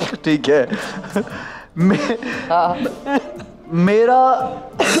 ठीक है, मेरा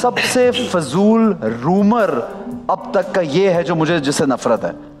सबसे फजूल रूमर अब तक का ये है जो मुझे जिससे नफरत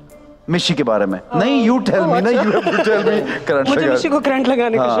है मिशी के बारे में। नहीं यू टेल मी ना, you have to tell me. Current मुझे मिशी को करंट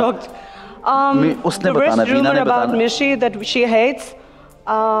लगाने का शौक। उसने बताना, वीना ने बताना। मिशी that she hates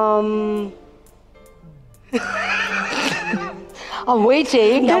I'm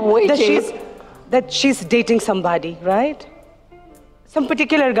waiting. that she's dating somebody, right? Some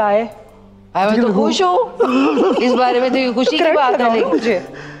particular guy. मैं तो खुश हूँ इस बारे में, तो ये खुशी की बात है। मुझे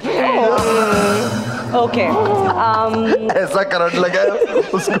ओके ऐसा करंट लगा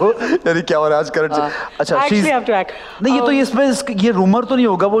उसको, यानी क्या हो रहा है आज करंट से? अच्छा नहीं, ये तो इसमें ये रूमर तो नहीं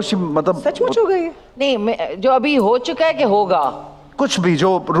होगा वो, मतलब सचमुच हो गई? नहीं, जो अभी हो चुका है कि होगा, कुछ भी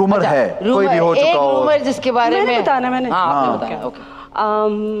जो रूमर है, कोई भी हो चुका हो, रूमर जिसके बारे में बताना मैंने। हाँ बताया। ओके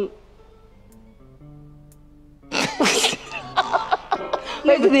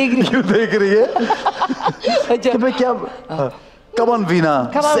मैं तो देख रही हूँ। क्यों देख रही है? अच्छा मैं क्या? Come on, Veena.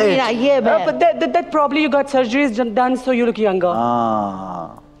 Say it. Yeah, man. But that probably you got surgeries done so you look younger.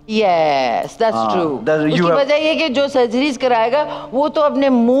 Yes, that's true. उसकी वजह ये कि जो सर्जरीज कराएगा वो तो अपने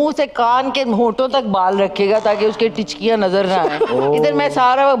मुंह से कान के होठों तक बाल रखेगा ताकि उसके टिचकियां नजर ना आए। इधर मैं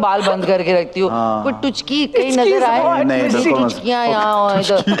सारा वक्त बाल बंद करके रखती हूँ, कोई टुचकी कहीं नजर आए, टिचकियां यहाँ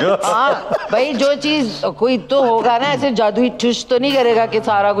इधर। हाँ भाई, जो चीज कोई तो होगा ना, ऐसे जादुई ठुश तो नहीं करेगा कि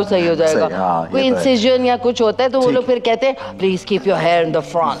सारा कुछ सही हो जाएगा। कोई इंसिजन या कुछ होता है तो वो लोग फिर कहते हैं please keep your here in the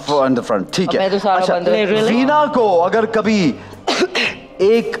front. ठीक है, मैं तो सारा बंद। वीना को अगर कभी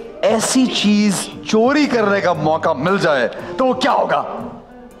एक ऐसी चीज चोरी करने का मौका मिल जाए तो वो क्या होगा?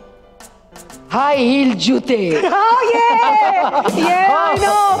 हाई हील जूते।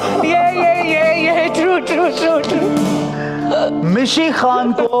 ट्रू। मिशी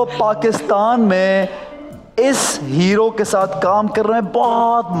खान को पाकिस्तान में इस हीरो के साथ काम करने में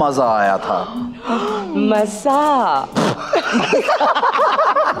बहुत मजा आया था। मजा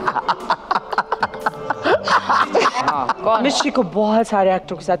मिशी को बहुत सारे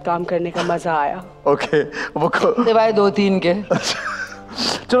एक्टरों के साथ काम करने का मजा आया। ओके वो सिवाय 2-3 के।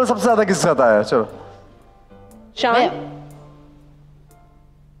 चलो सबसे ज्यादा किसके साथ आया? चलो शान।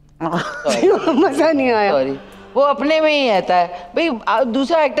 मजा नहीं आया। सॉरी, वो अपने में ही रहता है भाई।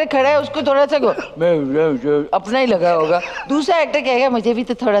 दूसरा एक्टर खड़ा है उसको थोड़ा सा अपना ही लगा होगा, दूसरा एक्टर कहेगा मुझे भी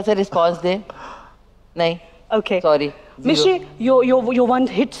तो थोड़ा सा रिस्पॉन्स दे। नहीं. Okay. Sorry. Mishi, your one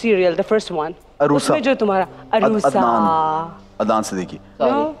hit serial, the first one. Aroosa. उसमें जो तुम्हारा अरूसा. अदनान सिद्दीकी.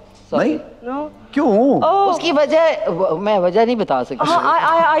 Sorry. नहीं? No. क्यों? उसकी वजह मैं वजह नहीं बता सकती.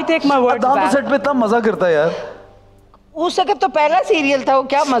 I take my words Adnan तो back. सेट पे इतना मजा करता है यार. उस वक्त तो पहला सीरियल था, वो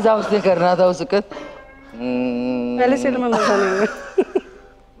क्या मजा उसने करना था उस वक्त. पहले से मैं मजा नहीं.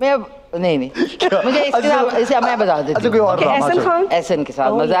 मैं नहीं मुझे इसके साथ इसे मैं बता देती हूँ. अच्छा कोई और Okay, नाम, Ahsan अच्छा. Khan. एसन के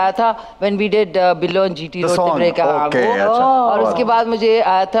साथ मजा आया था when we did Bill on GT The Road song. to Break. Okay, अच्छा. और उसके बाद मुझे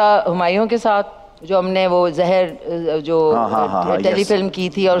आया था हुमायूं के साथ, जो हमने वो जहर जो हाँ, टेलीफिल्म की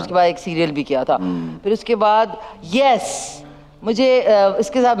थी, और उसके बाद एक सीरियल भी किया था. फिर उसके बाद मुझे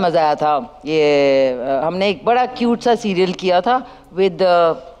इसके साथ मजा आया था. ये हमने एक बड़ा क्यूट सा सीरियल किया था with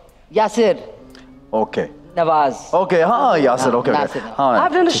Yasir okay Nawaz. Okay हाँ यासिर. ओके यासिर. हाँ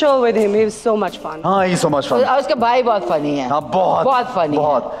I've done a show with him. He was so much fun. हाँ ही सो मच फन. और उसका भाई बहुत फनी है. हाँ बहुत फनी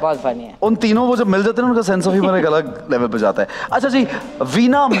बहुत. बहुत फनी है. उन तीनों वो जब मिल जाते हैं ना, उनका सेंस ऑफ ह्यूमर एक अलग लेवल पे जाता है. अच्छा जी,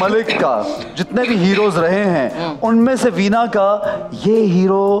 वीना मलिक का जितने भी हीरोज रहे हैं उनमें से वीना का ये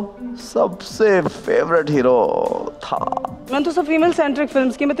हीरो सबसे फेवरेट हीरो था. मैंने तो सब फीमेल सेंट्रिक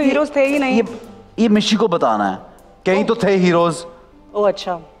फिल्म्स की, में तो हीरोज थे ही नहीं. ये मिशी को बताना है. कहीं तो थे हीरोज. ओ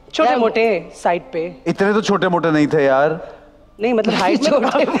अच्छा, छोटे मोटे साइड पे. इतने तो छोटे मोटे नहीं थे यार. नहीं मतलब हाइट में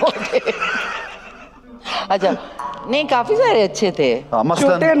छोटे मोटे. अच्छा नहीं, काफी सारे अच्छे थे. हाँ,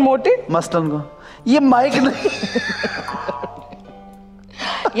 छोटे और मोटे. मस्तन को ये माइक नहीं.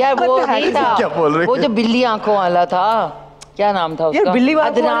 यार वो नहीं था. क्या बोल रहे वो जो बिल्ली आंखों वाला था, क्या नाम था उसका? यार बिल्ली वाले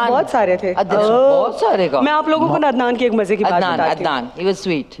अदनान. बहुत सारे थे. बहुत सारे का. मैं आप लोगों को ना अदनान की एक मजे की बात बताती हूँ. Adnan he was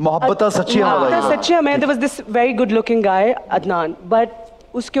sweet. मोहब्बत सच्ची मोहब्बत सच्ची में there was this very good looking guy Adnan, but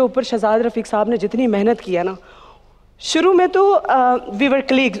उसके ऊपर शहजाद रफीक साहब ने जितनी मेहनत किया ना, शुरू में तो वी वर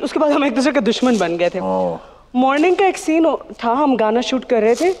कलीग्स, उसके बाद हम एक दूसरे के दुश्मन बन गए थे. मॉर्निंग का एक सीन था, हम गाना शूट कर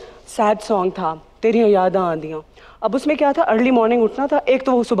रहे थे, सैड सॉन्ग था, तेरी यादां आंदियां. अब उसमें क्या था, अर्ली मॉर्निंग उठना था. एक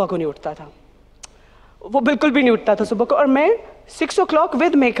तो वो सुबह को नहीं उठता था, वो बिल्कुल भी नहीं उठता था सुबह को, और मैं 6 o'clock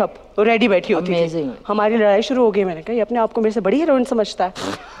विद मेकअप रेडी बैठी होती थी. हमारी लड़ाई शुरू हो गई. मैंने कहा ये अपने आप को मेरे से बड़ी हीरोइन समझता है.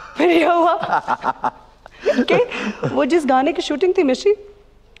 फिर ये हुआ कि वो जिस गाने की शूटिंग थी मिशी,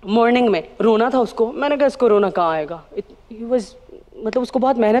 मॉर्निंग में रोना था उसको. मैंने कहा इसको रोना कहाँ आएगा. मतलब उसको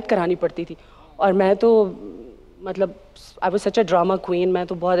बहुत मेहनत करानी पड़ती थी, और मैं तो मतलब I was such a drama queen. मैं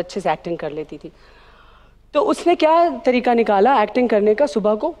तो बहुत अच्छे से एक्टिंग कर लेती थी. तो उसने क्या तरीका निकाला एक्टिंग करने का,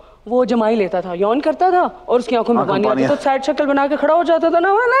 सुबह को वो जमाई लेता था, यौन करता था, और उसकी आंखों में पानी आता, तो साइड शक्ल बना के खड़ा हो जाता था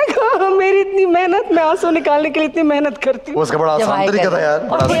ना. मैंने कहा मेरी इतनी मेहनत, मैं आंसू निकालने के लिए इतनी मेहनत करती हूँ. उसका बड़ा आसान तरीका था यार.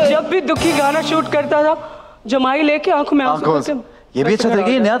 और जब भी दुखी गाना शूट करता था, जमाई लेके आंखों में आंसू. ये भी अच्छा तरीका,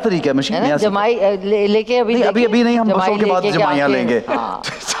 ये नया तरीका है मशीन. जमाई लेके अभी नहीं, हम शो के बाद जमाइयाँ लेंगे.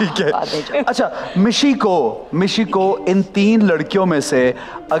 ठीक है. अच्छा, मिशी को इन 3 लड़कियों में से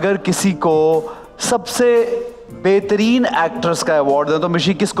अगर किसी को सबसे बेहतरीन एक्ट्रेस का अवार्ड दें तो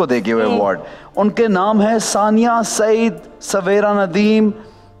मिशी किसको देगी वो अवार्ड? उनके नाम है सानिया सईद, सवेरा नदीम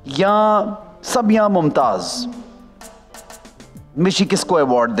या सबिया मुमताज. मिशी किसको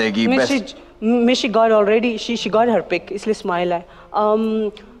अवार्ड देगी? मिशी got already, she got her pick, इसलिए स्माइल है.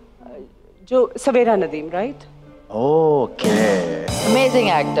 जो सवेरा Nadeem, right? Okay, amazing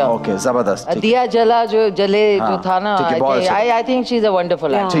actor. Okay, जबरदस्त. दिया जला जो जले जो था ना, I think she is a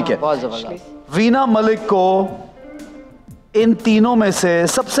wonderful actor. ठीक है. बहुत जबरदस्त. वीना मलिक को इन तीनों में से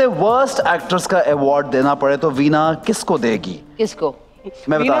सबसे वर्स्ट एक्ट्रेस का अवार्ड देना पड़े तो वीना किसको देगी? किसको?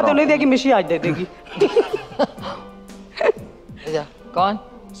 मैं बता वीना रहा तो नहीं देगी, मिशी आज दे देगी. कौन?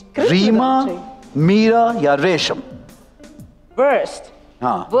 रीमा, मीरा या रेशम? वर्स्ट.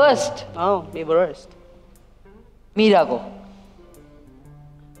 हाँ, वर्स्ट. मे वर्स्ट. मीरा को.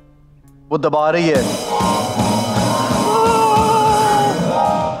 वो दबा रही है.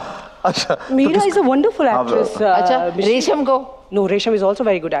 अच्छा, Meera is a wonderful actress. अच्छा, रेशम को? नो, रेशम is also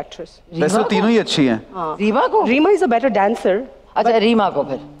very good actress. वैसे तो तीनों ही अच्छी हैं. रीमा को? Reema is a better dancer. अच्छा, रीमा को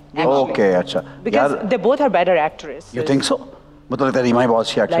फिर. ओके, अच्छा. Because they both are better actresses. You think so? मतलब लगता है रीमा ही बहुत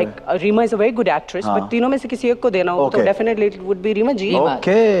अच्छी एक्टर है. Like Reema is a very good actress, but तीनों में से किसी एक को देना हो तो definitely it would be Reema ji.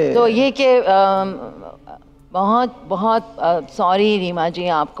 Okay. तो ये कि बहुत सॉरी रीमा जी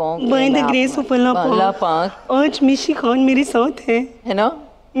आपको. By the grace of Allah पाक, आज मिशी खान मेरे साथ है ना?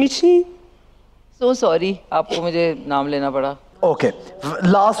 मिशी. So sorry, आपको मुझे नाम लेना पड़ा. Okay.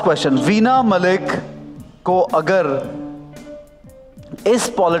 Last question. Veena Malik को अगर इस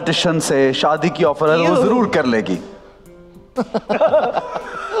पॉलिटिशियन से शादी की ऑफर है तो वो जरूर कर लेगी.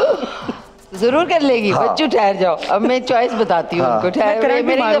 जरूर कर लेगी. हाँ. बच्चू ठहर जाओ, अब मैं चॉइस बताती हूँ उनको. ठहर,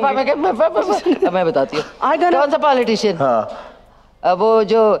 मेरी दफा मैं बताती हूँ. कौन सा पॉलिटिशियन? वो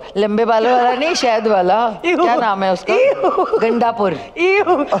जो लंबे बालों वाला नहीं, शहद वाला, क्या नाम है उसका? गंडापुर।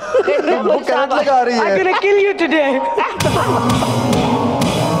 लगा रही है। I'm gonna kill you today.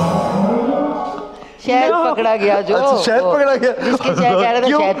 शहद पकड़ा गया जो। अच्छा, शहद पकड़ा गया। जिसके शहद कह रहा था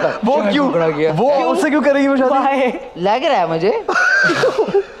शहद पर। वो क्यों पकड़ा गया? वो उससे क्यों करेगी वो शादी? लग रहा है मुझे।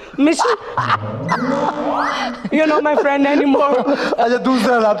 Mishi, you're not my friend anymore. अच्छा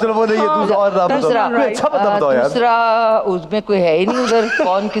दूसरा नाम, चलो वो नहीं है, दूसरा और नाम दूसरा अच्छा बताओ यार। दूसरा उसमें कोई है ही नहीं उधर,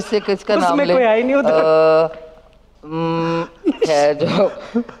 कौन किसका नाम ले? उसमें कोई है ही नहीं उधर। है जो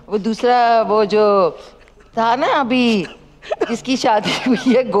वो दूसरा, वो जो था ना अभी जिसकी शादी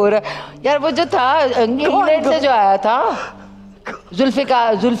हुई है, गोरा यार, वो जो था इंग्लैंड से जो आया था,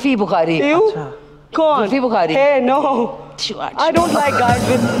 जुल्फी बुखारी। कौन? Zulfi Bukhari. Hey, no. I don't like guys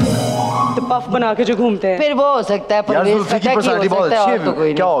with the puff बना के जो घूमते हैं। फिर वो हो सकता है परवेज खट्टर की, हो सकता है और तो कोई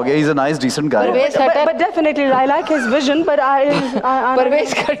नहीं। क्या हो गया? He's a nice decent guy. Parvez Khattar. But definitely I like his vision, but I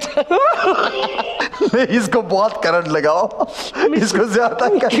Parvez Khattar. इसको बहुत करंट लगाओ, इसको ज्यादा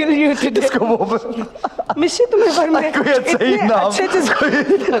kill you today. इसको वो मिशी तुम्हें पर में कोई सही नाम,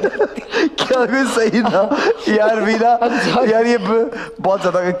 क्या कोई सही नाम यार? वीना यार ये बहुत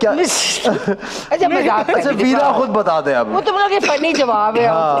ज्यादा क्या? अच्छा मजाक। अच्छा वीना खुद बता दे अब। वो तुम लोग के फनी जवाब है,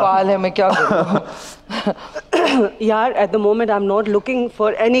 सवाल है, मैं क्या करूं? यार at the moment I'm not looking for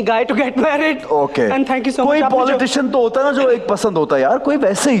any guy to get married. Okay. And thank you so कोई much. पॉलिटिशियन तो होता है ना जो एक पसंद होता है यार, कोई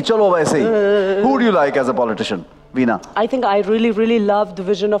वैसे ही, चलो वैसे ही। Who do you like as a politician, Veena? I think I really love the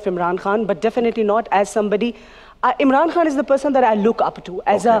vision of Imran Khan, but definitely not as somebody. Imran Khan is the person that I look up to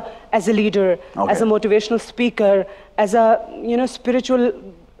as a leader, as a motivational speaker, as a spiritual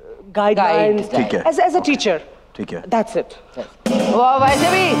guideline, as a teacher. ठीक है। That's it.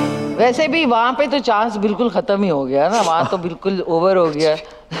 वैसे भी वहाँ पे तो chance बिल्कुल खत्म ही हो गया ना, वहाँ तो बिल्कुल ओवर हो गया।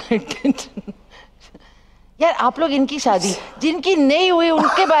 यार आप लोग इनकी शादी जिनकी नहीं हुई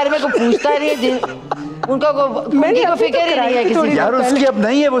उनके बारे में कोई पूछता नहीं है, उनका को फिक्र ही नहीं है किसी। यार उसकी अब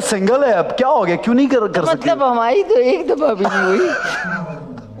नहीं है, वो सिंगल है, अब क्या हो गया? क्यों नहीं कर सकती? मतलब हमारी तो एक दफा भी नहीं हुई।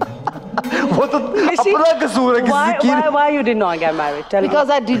 वो तो अपना कसूर है किसी की। Why you did not get married? Tell Because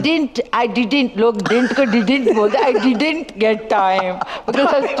me. I didn't लोग didn't को didn't बोलते, I didn't get time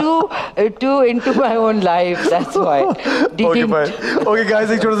because I was too into my own life, that's why. Didn't. Okay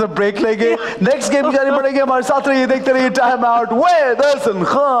guys, एक छोटा सा ब्रेक लेंगे, next game की जाने पड़ेंगे, हमारे साथ रहिए, देखते रहिए time out with ahsan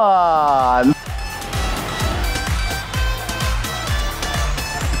Khan.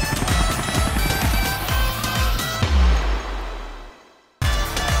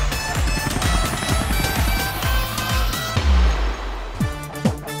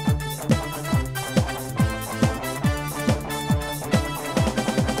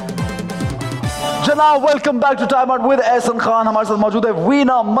 जनाब welcome back to time out with ahsan Khan. हमारे साथ मौजूद है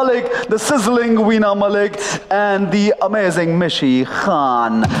Veena Malik, the sizzling Veena Malik and the amazing मिशी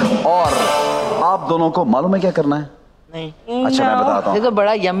खान। और आप दोनों को मालूम है क्या करना है? नहीं। अच्छा मैं बताता हूँ। ये तो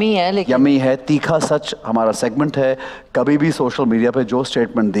बड़ा यमी है, लेकिन यमी है, तीखा सच हमारा सेगमेंट है। कभी भी सोशल मीडिया पे जो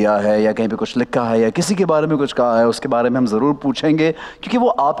स्टेटमेंट दिया है या कहीं पे कुछ लिखा है या किसी के बारे में कुछ कहा है, उसके बारे में हम ज़रूर पूछेंगे, क्योंकि वो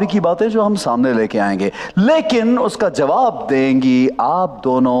आप ही की बातें जो हम सामने लेके आएंगे, लेकिन उसका जवाब देंगी आप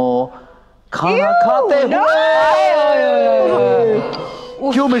दोनों खाना खाते हुए।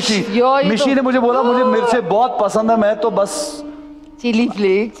 क्यों मिशी? मिशी ने मुझे बोला मुझे मिर्चें बहुत पसंद है, मैं तो बस चिली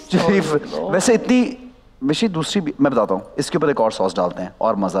फ्लेक्स। वैसे इतनी मिशी दूसरी भी मैं बताता हूँ, इसके ऊपर एक और सॉस डालते हैं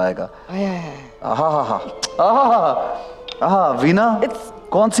और मजा आएगा। वीना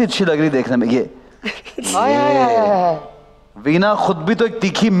कौन सी अच्छी लग रही देखने में? ये वीना खुद भी तो एक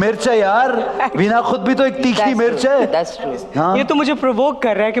तीखी मिर्च है यार, वीना खुद भी तो एक तीखी मिर्च है। हाँ? ये तो मुझे प्रोवोक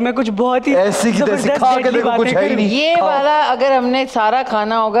कर रहा है कि मैं कुछ बहुत ही ऐसी की तैसी खा के देखो, कुछ है ही नहीं। ये वाला अगर हमने सारा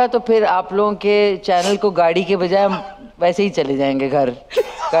खाना होगा तो फिर आप लोगों के चैनल को गाड़ी के बजाय हम वैसे ही चले जाएंगे घर,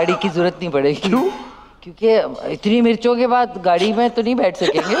 गाड़ी की जरूरत नहीं पड़ेगी। क्यों? क्योंकि इतनी मिर्चों के बाद गाड़ी में तो नहीं बैठ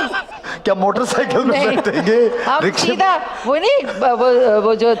सकेंगे। क्या मोटरसाइकिल में बैठेंगे? हम सीधा वो नहीं,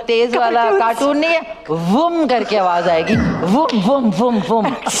 वो जो तेज वाला कार्टून नहीं है, वुम करके आवाज आएगी, वुम वुम वुम वुम।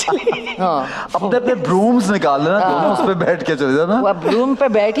 हाँ, अपने अपने ब्रूम्स निकाल लेना, दोनों उस पे बैठ के चले जाना। वो ब्रूम पे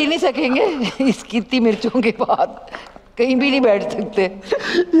बैठ ही नहीं सकेंगे इसकी इतनी मिर्चों के बाद, कहीं भी नहीं बैठ सकते।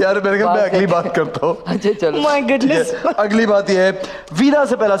 यार मेरे ख्याल मैं अगली बात करता हूँ। अच्छा चलो। My goodness. अगली बात ये है, वीना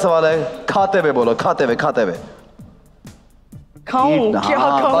से पहला सवाल है, खाते हुए बोलो, खाते हुए खाऊं क्या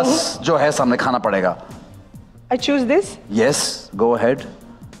खाऊं? बस जो है सामने खाना पड़ेगा। I choose this. Yes, go ahead.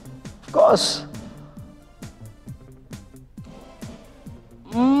 Of course.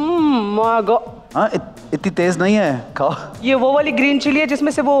 My God. हाँ इतनी तेज नहीं है, खाओ। ये वो वाली ग्रीन चिली है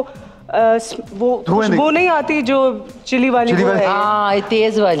जिसमें से वो खुशबू नहीं आती, जो चिली वाली वो है। हाँ, ये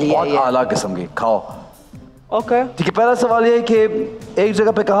तेज वाली है। बहुत आला किस्म की, खाओ। Okay. ठीक है, पहला सवाल ये है कि एक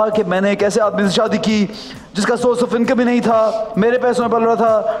जगह पे कहा कि मैंने एक ऐसे आदमी से शादी की जिसका सोर्स ऑफ इनकम ही नहीं था, मेरे पैसों में पल रहा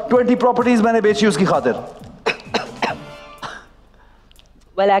था, 20 प्रॉपर्टीज मैंने बेची उसकी खातिर।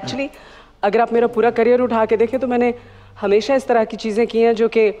 Well, actually, अगर आप मेरा पूरा करियर उठा के देखें तो मैंने हमेशा इस तरह की चीज़ें की हैं जो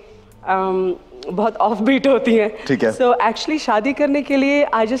कि बहुत ऑफ बीट होती हैं। ठीक है। So actually शादी करने के लिए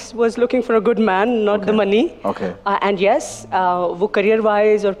I just was looking for a good man, not the money. Okay. And yes, वो करियर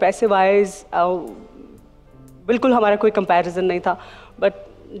वाइज और पैसे वाइज बिल्कुल हमारा कोई कंपैरिजन नहीं था। बट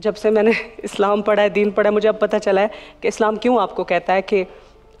जब से मैंने इस्लाम पढ़ा है, दीन पढ़ा है, मुझे अब पता चला है कि इस्लाम क्यों आपको कहता है कि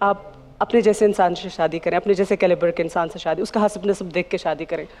आप अपने जैसे इंसान से शादी करें, अपने जैसे कैलिबर के इंसान से शादी, उसका हस्ब नस्ब देख के शादी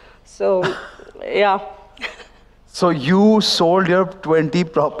करें। So yeah. So you sold your 20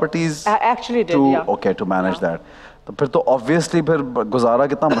 properties I actually did, to yeah. okay to manage that. तो फिर तो obviously फिर गुजारा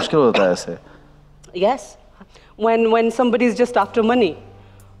कितना मुश्किल होता है ऐसे। Yes, when somebody is just after money,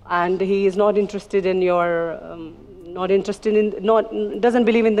 and he is not interested in your, doesn't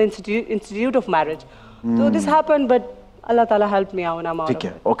believe in the institute of marriage. So this happened, but Allah Ta'ala helped me out and I'm out. ठीक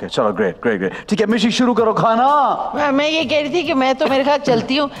है, okay, चलो great. ठीक है, मिशी शुरू करो खाना। मैं ये कह रही थी कि मैं तो मेरे साथ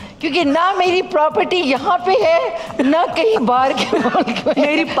चलती हूँ क्योंकि ना मेरी प्रॉपर्टी यहाँ पे है ना कहीं बाहर के मुल्क में।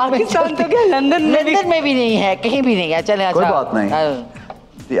 मेरी पाकिस्तान तो क्या, लंदन में भी नहीं है, कहीं भी नहीं है। चले अच्छा, कोई बात नहीं।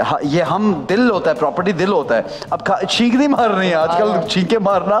 ये हम दिल होता है, प्रॉपर्टी दिल होता है। अब छींक नहीं मारनी है आजकल, छींके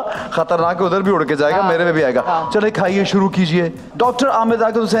मारना खतरनाक है, उधर भी उड़ के जाएगा, मेरे में भी आएगा। चलिए खाइए, शुरू कीजिए। डॉक्टर आमिर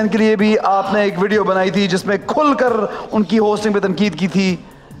आकिब हुसैन के लिए भी आपने एक वीडियो बनाई थी जिसमें खुलकर उनकी होस्टिंग पे तनकीद की थी।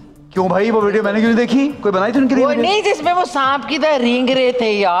 क्यों भाई, वो वीडियो मैंने क्यों नहीं देखी? कोई बनाई थी उनके लिए? नहीं, जिसमें वो सांप की तरह रेंग रहे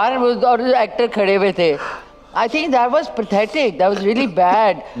थे यार, और एक्टर खड़े हुए थे। I think that was pathetic. That was really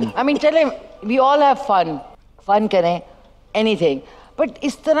bad. I mean, चले, we all have fun करें, anything. बट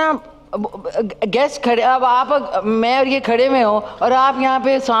इस तरह गेस्ट खड़े, अब आप मैं और ये खड़े में हो और आप यहाँ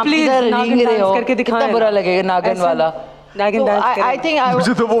पे सांप की तरह रेंग रहे हो, कितना बुरा लगेगा। नागन वाला, आई थिंक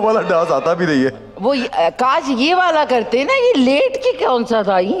मुझे तो वो वाला डांस आता भी नहीं है। वो काश ये वाला करते ना, ये लेट के कौन सा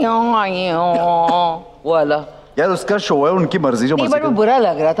था वो वाला यार, उसका शो है, उनकी मर्जी, जो मर्जी। बट वो बुरा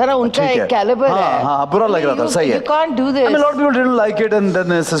लग रहा था ना, उनका एक कैलिबर है। हाँ, बुरा लग रहा था, सही है। You can't do this. I mean, a lot of people didn't like it and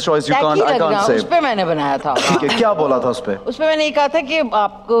then it's his choice. You can't, I can't say. उस पे मैंने बनाया था। ठीक है, क्या बोला था उस पे? उस पे मैंने ये कहा था कि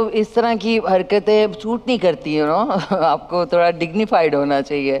आपको इस तरह की हरकतें सूट नहीं करती, you know, आपको थोड़ा dignified होना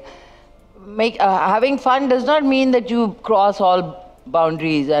चाहिए। Having fun does not mean that you cross all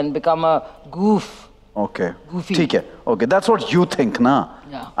boundaries and become a goof. Okay. Goofy. ठीक है. Okay, that's what you think, na?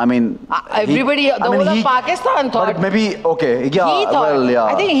 Yeah. I mean, everybody, the whole of Pakistan thought. But maybe, okay, yeah, He thought, well, yeah.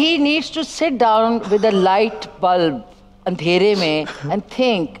 I think he needs to sit down with a light bulb, अंधेरे में, and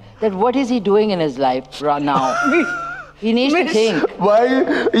think that what is he doing in his life right now? He needs to think. Why?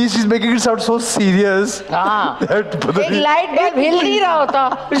 She's making it sound so serious. हाँ. That एक light bulb हिल नहीं रहा होता,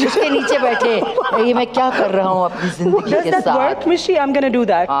 उसके नीचे बैठे, ये मैं क्या कर रहा हूँ अपनी जिंदगी के साथ? Does that work, Mishi? I'm gonna do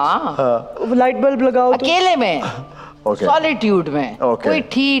that. हाँ. लाइट बल्ब लगाओ तो अकेले में. Okay. Solitude में. Okay. कोई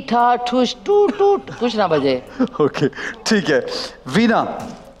ठी ठा ठुस टूट टूट कुछ ना बजे. Okay, ठीक है. Veena.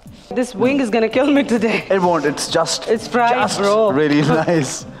 This wing is gonna kill me today. It won't. It's just. It's fried, just bro. Really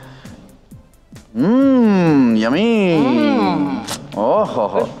nice. Yummy. Oh ho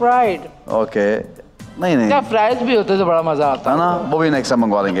ho. It's fried. Okay. नहीं क्या फ्राइज भी होते तो बड़ा मजा आता है ना, वो भी नेक्स्ट टाइम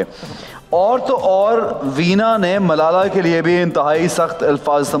मंगवा लेंगे। और तो और वीना ने मलाला के लिए भी इंतहाई सख्त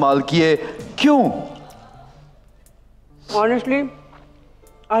अल्फाज इस्तेमाल किए, क्यों? Honestly,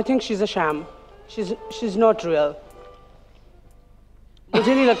 I think she's a sham. She's not real.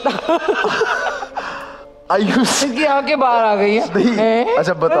 मुझे नहीं लगता। इसकी आंखें बाहर आ गई हैं।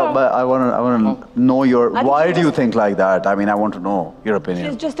 अच्छा बताओ, I want to know your, why do you think like that? I mean, I want to know your opinion.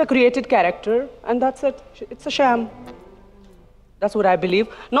 She's just a created character, and that's it. It's a sham. That's what I believe.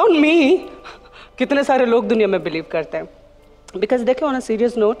 Not me. कितने सारे लोग दुनिया में believe करते हैं। Because देखो, on a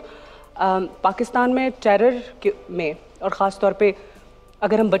serious note, Pakistan में terror में और ख़ास तौर पे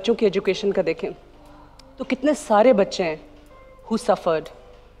अगर हम बच्चों की एजुकेशन का देखें तो कितने सारे बच्चे हैं who suffered,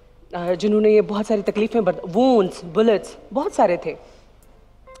 जिन्होंने ये बहुत सारी तकलीफें wounds, bullets, बहुत सारे थे.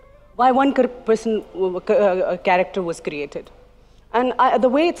 Why one person character was created, and the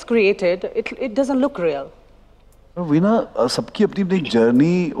way it's created, it doesn't look real. Veena, सबकी अपनी अपनी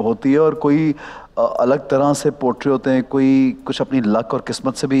जर्नी होती है और कोई अलग तरह से पोर्ट्रे होते हैं, कोई कुछ अपनी लक और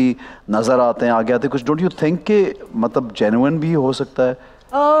किस्मत से भी नजर आते हैं, आगे आते हैं कुछ। डोंट यू थिंक कि मतलब जेन्युइन भी हो सकता है?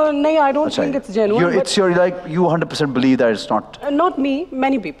 No, I don't think it's genuine. It's your, like, you 100% believe that it's not. Not me,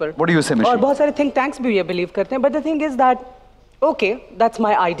 many people. What do you say, Mishi? और बहुत सारे think tanks भी ये believe करते हैं. But the thing is that, okay, that's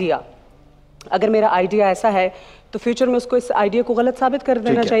my idea. अगर मेरा idea ऐसा है तो फ्यूचर में उसको इस आइडिया को गलत साबित कर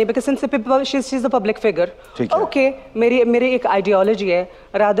देना चाहिए, because since she is a public figure. Okay, मेरी एक आइडियोलॉजी है,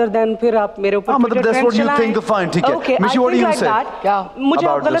 रादर देन फिर आप मेरे ऊपर मतलब that's what you think the fine, ठीक है। ओके, मिशी, what do you say? क्या मुझे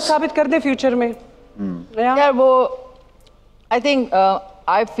आप गलत साबित कर दे फ्यूचर में? यार वो I think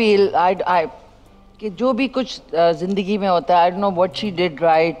I feel I कि जो भी कुछ जिंदगी में होता है, I don't know what she did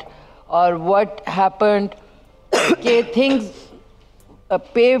right और व्हाट हैपेंड, कि things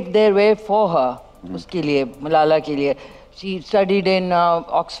paved their way for her, उसके लिए, मलाला के लिए। She studied in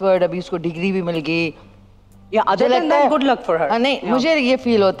Oxford, अभी उसको डिग्री भी मिल गई। या other than that, good luck for her। नहीं, मुझे ये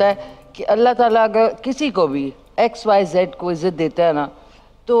फील होता है कि अल्लाह ताला अगर किसी को भी XYZ को इज्जत देता है ना,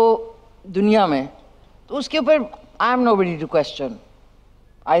 तो दुनिया में, तो उसके ऊपर I am nobody to question।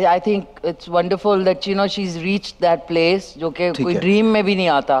 I think it's wonderful that you know she's reached that place जो कि कोई ड्रीम में भी नहीं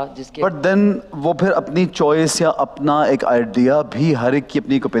आता जिसके। But then वो फिर अपनी चॉइस या अपना एक आइडिया भी, हर एक की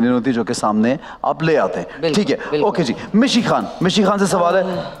अपनी एक ओपिनियन होती है जो कि सामने आप ले आते हैं, ठीक है। ओके जी, मिशी खान से सवाल है,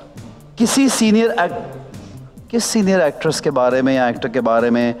 किस सीनियर एक्ट्रेस के बारे में या एक्टर के बारे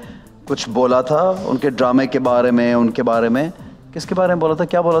में कुछ बोला था, उनके ड्रामे के बारे में, उनके बारे में, किसके बारे में बोला था,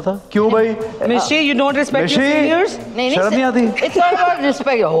 क्या बोला था? क्यों भाई? मिशी, you don't respect your seniors? शर्म नहीं आती? It's not about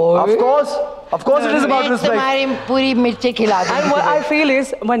respect. Of course it is about respect. तुम्हारी पूरी मिर्ची खिला दी। And what I feel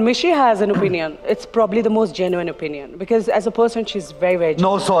is when Mishi has an opinion, it's probably the most genuine opinion because as a person she's very genuine.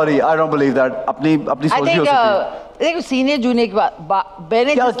 No, sorry, I don't believe that. अपनी सोच भी हो सकती है। देखो सीनियर जूनियर की बात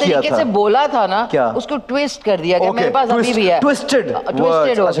मैंने जिस तरीके से बोला था ना, उसको ट्विस्ट कर दिया कि मेरे पास अभी भी है। ट्विस्टेड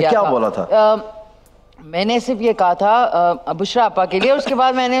हो गया। क्या बोला था? मैंने सिर्फ ये कहा था बुशरा आपा के लिए, उसके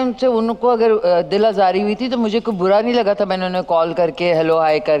बाद मैंने उनसे, उनको अगर दिल आज़ारी हुई थी तो मुझे कोई बुरा नहीं लगा था, मैंने उन्हें कॉल करके हेलो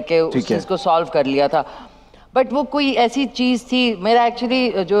हाय करके उस चीज़ को सॉल्व कर लिया था। बट वो कोई ऐसी चीज़ थी, मेरा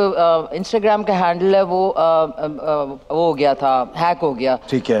एक्चुअली जो इंस्टाग्राम का हैंडल है वो हो गया था, हैक हो गया,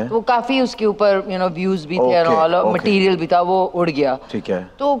 ठीक है। वो काफ़ी उसके ऊपर व्यूज़ भी थे और मटेरियल भी था, वो उड़ गया, ठीक है।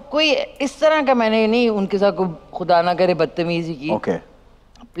 तो कोई इस तरह का मैंने नहीं उनके साथ खुदा ना करे बदतमीजी की।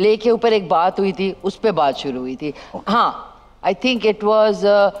 प्ले के ऊपर एक बात हुई थी, उस पे बात शुरू हुई थी। हाँ, आई थिंक इट वाज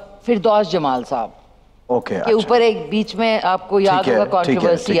फिरदौस जमाल साहब के ऊपर एक बीच में आपको याद होगा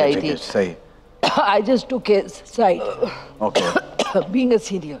कंट्रोवर्सी आई थी। सही। I just took his side. Okay. Being a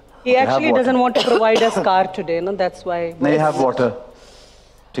senior. He actually doesn't want to provide us car today, no? That's why. नहीं, have water.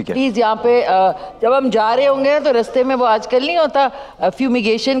 ठीक है। प्लीज यहाँ पे जब हम जा रहे होंगे तो रास्ते में वो आजकल नहीं होता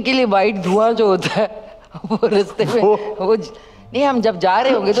फ्यूमिगेशन के लिए वाइट धुआं जो होता है, वो रास्ते में वो नहीं, हम जब जा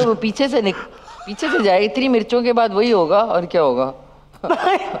रहे होंगे तो वो पीछे से जाए, इतनी मिर्चों के बाद वही होगा और क्या होगा।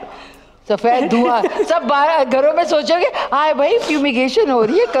 सफेद धुआं, सब बाहर घरों में सोचोगे हाय भाई फ्यूमिगेशन हो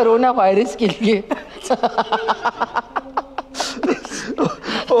रही है कोरोना वायरस के लिए।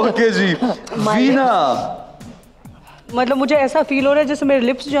 ओके जी, वीना। मतलब मुझे ऐसा फील हो रहा है जैसे मेरे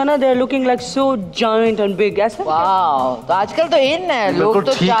लिप्स जो है ना, they are looking like so giant and big. ऐसा वाओ, तो आजकल तो इन है, लोग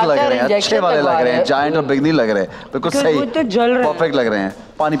तो ठीक लग रहे हैं, अच्छे वाले लग रहे हैं, जायंट और बिग नहीं लग रहे, बिल्कुल सही, परफेक्ट लग रहे हैं।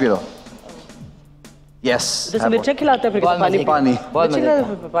 पानी पी लो। यस, जैसे मिर्चा खिलाते हैं फिर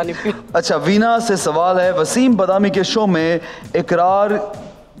पानी पियो। अच्छा, वीना से सवाल है, वसीम बदामी के शो में इकरार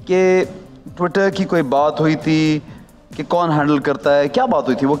के ट्विटर की कोई बात हुई थी कि कौन हैंडल करता है, क्या बात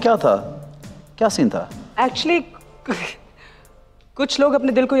हुई थी, वो क्या था, क्या सीन था? एक्चुअली कुछ लोग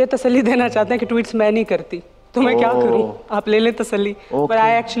अपने दिल को ये तसल्ली देना चाहते हैं कि ट्वीट्स मैं नहीं करती, तो मैं क्या करूं, आप ले लें तसल्ली, but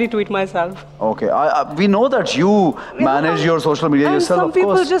I actually tweet myself. Okay, we know that you manage your social media yourself, of course. Some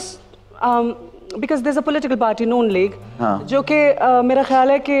people just because there's a political party known league, जो कि मेरा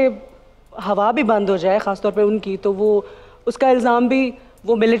ख्याल है कि हवा भी बंद हो जाए, खासतौर पे उनकी, तो वो उसका इल्ज़ाम भी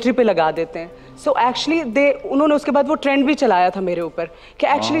वो मिलिट्री पे लगा देते हैं। सो एक्चुअली उन्होंने उसके बाद वो ट्रेंड भी चलाया था मेरे ऊपर कि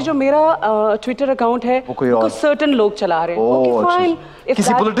एक्चुअली जो मेरा ट्विटर अकाउंट है वो सर्टेन लोग चला रहे हैं। ओके फाइन,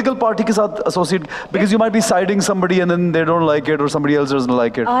 किसी पॉलिटिकल पार्टी के साथ associate, because you might be siding somebody and then they don't like it और somebody else doesn't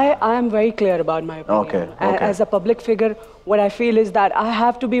like it. I am very clear about my opinion. Okay. As a public figure, what I feel is that I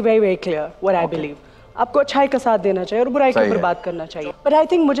have to be very clear what I believe. आपको अच्छाई का साथ देना चाहिए और बुराई के ऊपर बात करना चाहिए। बट आई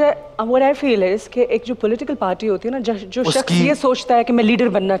थिंक मुझे व्हाट आई फील इज कि एक जो पॉलिटिकल पार्टी होती है ना, जो शख्स ये सोचता है कि मैं लीडर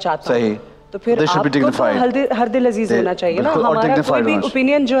बनना चाहता हूँ, तो फिर आपको तो हर दिल अजीज होना चाहिए ना। हमारा कोई भी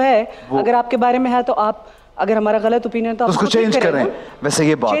ओपिनियन जो है अगर आपके बारे में है तो आप, अगर हमारा गलत ओपिनियन तो उसको चेंज करें। वैसे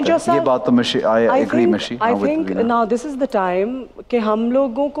ये बात तो मिशी, आई एग्री मिशी। I think now this is the time कि हम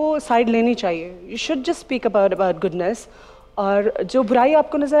लोगों को साइड लेनी चाहिए। You should just speak about goodness, और जो बुराई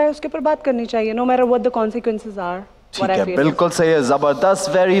आपको नजर आए उसके ऊपर बात करनी चाहिए, no matter what the consequences are. ठीक है, बिल्कुल सही है, जबरदस्त,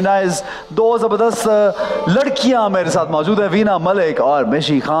 वेरी नाइस। दो जबरदस्त लड़कियां मेरे साथ मौजूद है, वीना मलिक और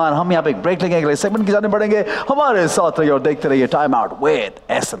मिशी खान। हम यहाँ पे एक ब्रेक लेंगे, अगले सेगमेंट की जाने बढ़ेंगे। हमारे साथ रहिए और देखते रहिए time out with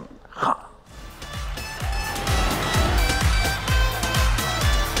Ehsan Khan.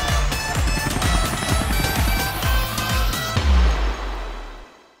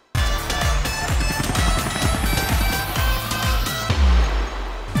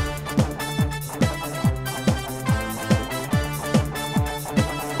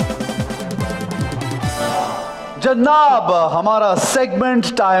 जनाब, हमारा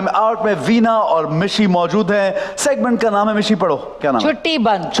सेगमेंट टाइम आउट में वीना और मिशी मौजूद हैं। सेगमेंट का नाम है, मिशी पढ़ो, क्या नाम है? छुट्टी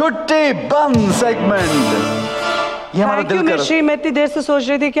बंद। छुट्टी बंद सेगमेंट। ये हमारा दिल कर। मिशी, मैं इतनी देर से सोच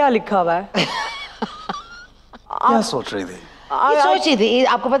रही थी क्या लिखा हुआ है। क्या सोच रही थी? सोची थी,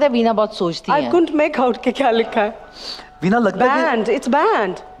 आपको पता है वीना बहुत सोचती है। I couldn't make out कि क्या लिखा है। वीना लगता है बैंड, it's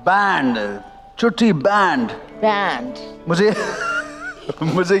band। बैंड, छुट्टी बैंड। बैंड।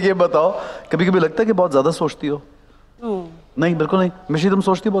 मुझे ये बताओ, कभी कभी लगता है कि बहुत ज्यादा सोचती हो? नहीं, बिल्कुल नहीं। मिशी, तुम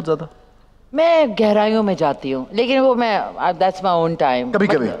सोचती हो बहुत ज्यादा? मैं गहराइयों में जाती हूँ, लेकिन वो मैं that's my own time। कभी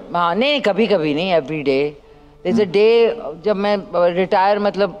कभी? हाँ, नहीं कभी कभी नहीं, every day। There's a day जब मैं retire,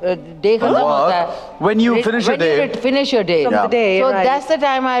 मतलब डे खत्म होता है। When you finish your day. Finish your day। From the day, So right। that's the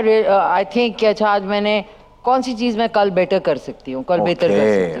time I think कि अच्छा आज मैंने कौन सी चीज मैं कल बेटर कर सकती हूँ, कल बेहतर कर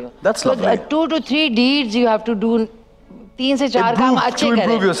सकती हूँ। That's lovely। 2 to 3 deeds you have to do। 3 से 4 काम अच्छे करें।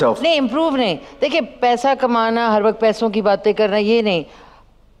 Improve yourself। नहीं, improve नहीं। देखिए, पैसा कमाना, हर वक्त पैसों की बातें करना, ये नहीं।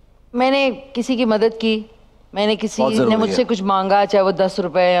 मैंने किसी की मदद की, मैंने किसी ने मुझसे कुछ मांगा, चाहे वो 10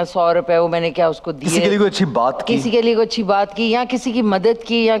 रुपए या 100 रुपए, वो मैंने क्या उसको दिए। किसी के लिए कोई अच्छी बात की, किसी के लिए कोई अच्छी बात की, या किसी की मदद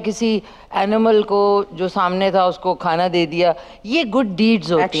की, या किसी एनिमल को जो सामने था उसको खाना दे दिया। ये गुड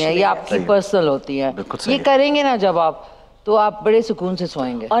डीड्स होती हैं, ये आपकी पर्सनल होती हैं। ये करेंगे ना जब आप, तो आप बड़े सुकून से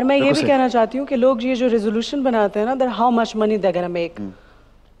सोएंगे। और मैं ये भी कहना चाहती हूँ कि लोग ये जो रेजोल्यूशन बनाते हैं ना, that how much money they gonna make,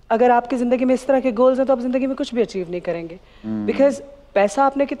 अगर आपकी जिंदगी में इस तरह के गोल्स हैं तो आप जिंदगी में कुछ भी अचीव नहीं करेंगे। बिकॉज पैसा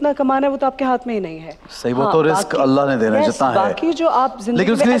आपने कितना कमाना है वो तो आपके हाथ में ही नहीं है। सही, वो तो रिस्क अल्लाह ने देना है जितना है। बाकी जो आप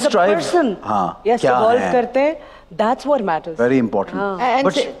जिंदगी में एज अ पर्सन इवॉल्व करते हैं, that's what matters। Very important।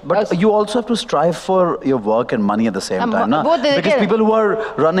 But you also have to strive for your work and money at the same time, ना? Because people who are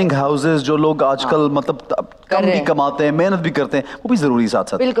running houses, जो लोग आजकल मतलब कम भी कमाते हैं, मेहनत भी करते हैं, वो भी जरूरी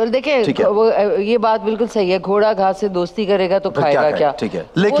साथ साथ। बिल्कुल, देखिए वो ये बात बिल्कुल सही है। घोड़ा घास से दोस्ती करेगा तो खाएगा क्या? ठीक है,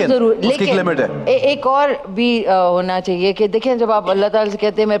 लेकिन उसकी एक लिमिट है। एक और भी होना चाहिए कि देखिए, जब आप अल्लाह ताला से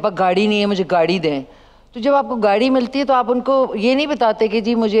कहते हैं मेरे पास गाड़ी नहीं है, मुझे गाड़ी दें, तो जब आपको गाड़ी मिलती है तो आप उनको ये नहीं बताते कि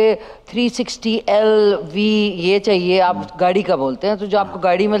जी मुझे 360 LV ये चाहिए। आप गाड़ी का बोलते हैं। तो जब आपको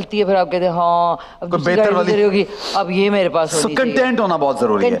गाड़ी मिलती है फिर आप कहते हैं हाँ अब दूसरी गाड़ी मिल होगी, अब ये मेरे पास होनी चाहिए। कंटेंट होना बहुत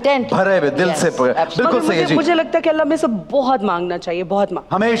जरूरी है, भरे हुए दिल से। बिल्कुल सही है जी। मुझे लगता है कि अल्लाह में से बहुत मांगना चाहिए, बहुत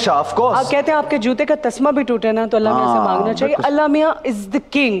हमेशा। ऑफ कोर्स आप कहते हैं आपके जूते का तस्मा भी टूटे ना तो अल्लाह में से मांगना चाहिए। अल्लाह मियां is the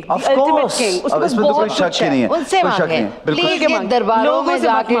king, the ultimate king. उसमें कोई शक नहीं है, उनसे मांगे प्लीज, दरबारों में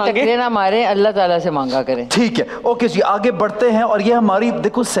जाके टकरे ना मारे, अल्लाह ताला से मांगा करें। ठीक है, ओके जी, आगे बढ़ते हैं। और ये हमारी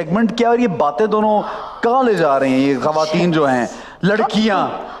देखो सेगमेंट क्या, और ये बातें दोनों कहाँ ले जा रही हैं? ये खवातीन जो हैं, लड़कियां,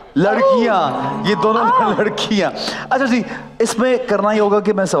 ये दोनों लड़कियां। अच्छा जी, इसमें करना ही होगा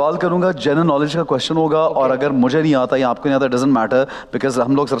कि मैं सवाल करूंगा, जनरल नॉलेज का क्वेश्चन होगा। और अगर मुझे नहीं आता या आपको नहीं आता, डजंट मैटर, बिकॉज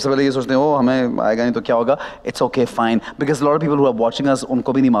हम लोग सबसे पहले ये सोचते हैं ओ हमें आएगा नहीं तो क्या होगा। It's okay, fine, because lot of people who are watching us,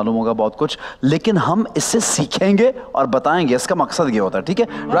 उनको भी नहीं मालूम होगा बहुत कुछ, लेकिन हम इससे सीखेंगे और बताएंगे। इसका मकसद ये होता है, ठीक है?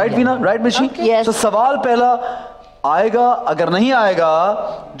 राइट वीना, राइट मिशी? तो सवाल पहला आएगा, अगर नहीं आएगा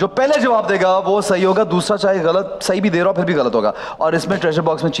जो पहले जवाब देगा वो सही होगा, दूसरा चाहे गलत, सही भी दे रहा हो फिर भी गलत होगा। और इसमें ट्रेजर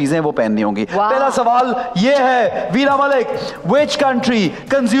बॉक्स में चीजें वो पहननी होंगी। पहला सवाल ये है, Veena Malik, which country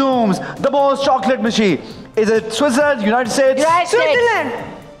consumes the most chocolate मिशी? Is it Switzerland, United States? Switzerland।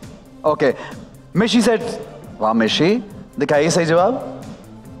 Okay, मिशी said, वाह मिशी, दिखाइए सही जवाब।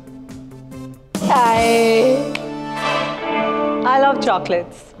 I love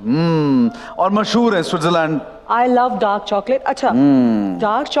chocolates। और मशहूर है Switzerland. I love dark chocolate। अच्छा,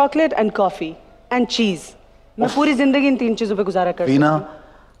 dark chocolate and coffee and cheese। मैं पूरी जिंदगी इन 3 चीजों पे गुजारा करती हूँ। वीना,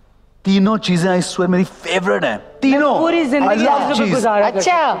 तीनों चीजें आई स्वेयर मेरी फेवरेट हैं, तीनों। पूरी जिंदगी इन चीजों पे गुजारा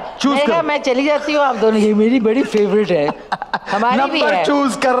करती हूँ। अच्छा, मैं चली जाती हूँ, आप दोनों, ये मेरी बड़ी फेवरेट है, हमारी भी है।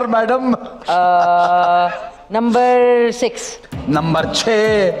 चूज कर madam. Number 6। Number 6।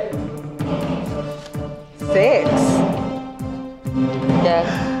 6।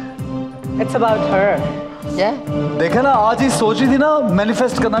 It's about her। देखा ना, आज ही सोची थी ना,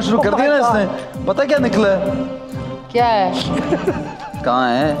 मैनिफेस्ट करना शुरू कर दिया ना इसने। पता क्या निकला है? क्या है? कहाँ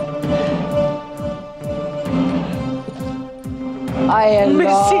है?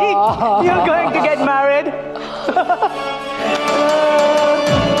 Missy, you're going to get married।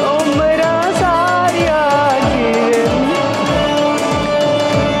 मेरा सारिया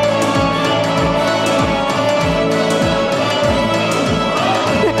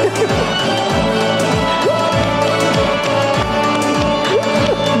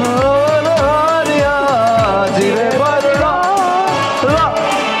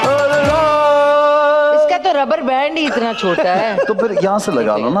रबर बैंड ही इतना छोटा है। तो फिर यहाँ से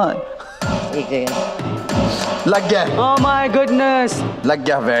लगा लो ना। एक जगह लग गया। Oh my goodness। लग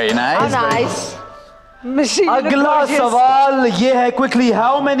गया, very nice। Mishi, अगला सवाल ये है, quickly,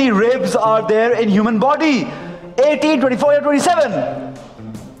 how many ribs are there in human body? 18, 24 या 27?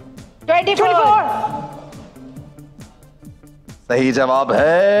 24. सही जवाब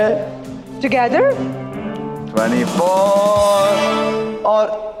है Together? 24। और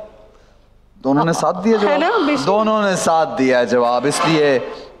दोनों ने साथ दिया है ना, जवाब। बेशक। दोनों ने साथ दिया जवाब, इसलिए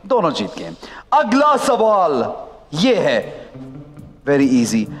दोनों जीत गए। अगला सवाल ये है, very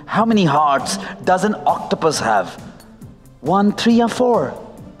easy. How many hearts does an octopus have? 1, 3 या 4?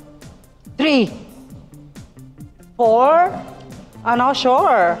 3. 4? I'm not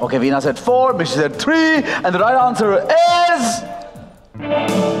sure. Okay, Veena said 4, Mishi said 3, and the right answer is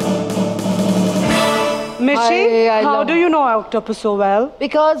Mishi, I how love- do you know octopus so well?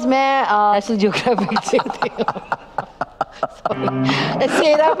 Because मैं national geography से थी।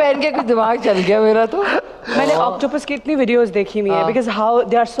 सेरा पहन के कुछ दिमाग चल गया मेरा तो। मैंने octopus की इतनी videos देखी हुई हैं because how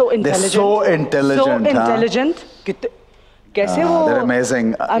they are so intelligent. so intelligent, So हाँ। intelligent. कैसे वो? They're amazing.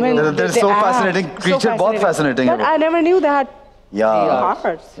 I mean, they're they so act fascinating so creature, बहुत fascinating है But वो। I never knew that. Yeah.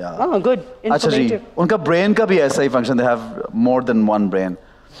 Hearts. Yeah. Oh, good. अच्छा जी, Informative. उनका brain का भी ऐसा ही function, they have more than one brain.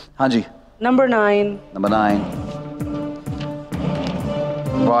 हाँ जी, Number 9. number 9.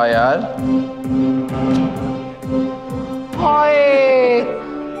 वाह यार, हाय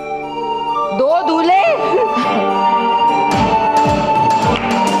 2 दूल्हे।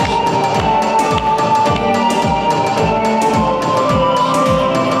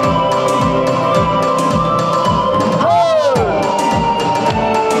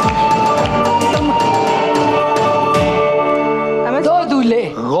 दो दूल्हे।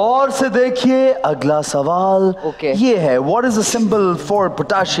 गौर से देखिए अगला सवाल। Okay. ये है, what is the symbol for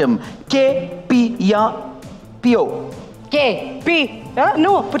potassium? K, P या PO? के P.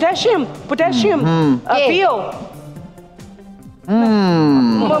 No, potassium. Potassium. K. PO. No, no,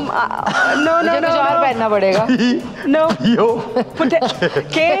 मुझे no, कुछ और no. पहनना पड़ेगा। No. PO?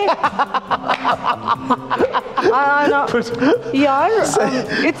 K. No. यार,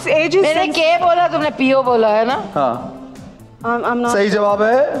 it's ages मैंने since. के बोला, तुमने पीओ बोला है ना? हाँ, I'm not. सही जवाब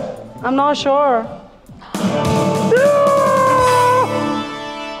है। I'm not sure.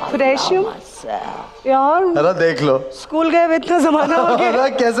 Potassium. यार, अरे देख लो, स्कूल गए हुए इतना जमाना हो गया। अरे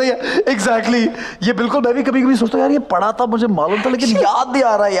कैसे है? Exactly. ये बिल्कुल, मैं भी कभी कभी सोचता हूँ यार, ये पढ़ा था, मुझे मालूम था, लेकिन याद नहीं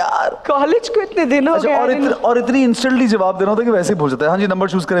आ रहा यार। कॉलेज को इतने दिन हो अच्छा, गए। और इतनी इंस्टेंटली जवाब देना होता है कि वैसे ही भूल जाता है। हाँ जी, नंबर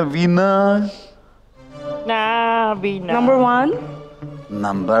चूज करें। वीना Number 1.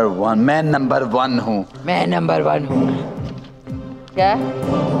 नंबर 1। मैं नंबर 1 हूँ। मैं नंबर 1 हूँ। क्या?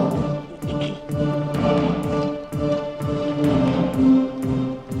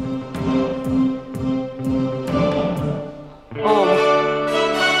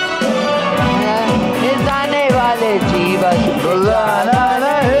 जाने वाले जीवन बुलाना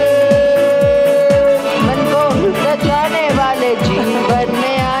नहीं, मन को सजाने वाले जीवन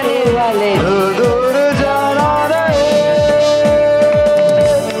में आने वाले। दूर जाना नहीं।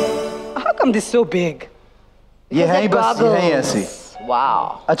 How come this is so big? ये है ही बस, ये है ही ऐसी। वाओ।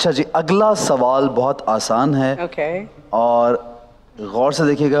 अच्छा जी, अगला सवाल बहुत आसान है Okay. और गौर से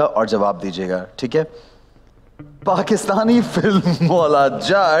देखिएगा और जवाब दीजिएगा, ठीक है? पाकिस्तानी फिल्म वाला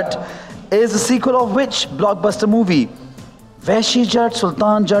जट is the sequel of which blockbuster movie? वैशी जट,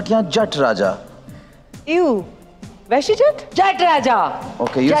 सुल्तान जट या जट राजा? Ew. वैशी Jatt? Jatt Raja.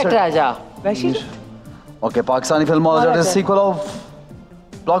 Okay, you Jatt said- Raja. वैशी Jatt? Okay, Pakistani film वाला जट is Okay. sequel of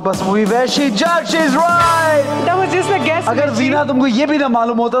blockbuster movie वैशी Jatt. She is right. That was just a guess. अगर Michi. Veena तुमको ये भी ना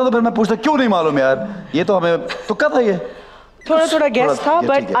मालूम होता तो फिर मैं पूछता क्यों नहीं मालूम यार? ये तो हमें तुक्का था ये। थोड़ा guess था, ये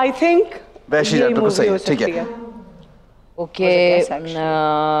but ठीक है। I think वैशी ये जट बिल्कुल movie सही हो है, ठीक सकती है। ओके। Was a guess,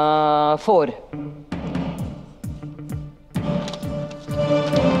 4।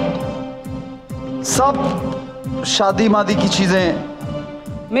 सब शादी मादी की चीजें।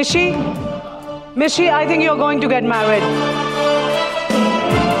 Mishi, I think you're going to get married.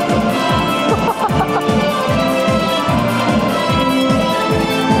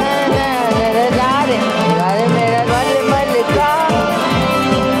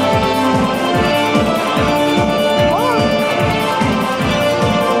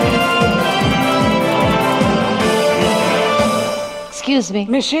 Excuse me.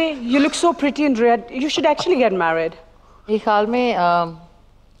 Mishi, you look so pretty in red. You should actually get married. मेरे ख्याल में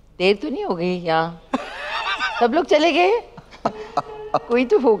देर तो नहीं हो गई यहाँ? सब लोग चले गए? कोई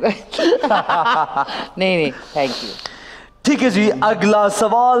तो होगा। नहीं, थैंक यू। ठीक है जी, अगला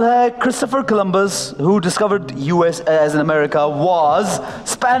सवाल है। Christopher Columbus who discovered US as in America was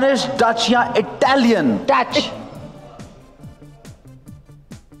Spanish, Dutch या Italian? Touch.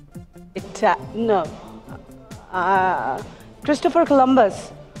 No. Christopher Columbus.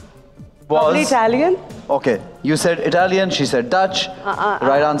 Probably Was Italian. okay. You said Italian. She said Dutch.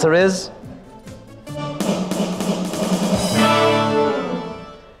 Right answer is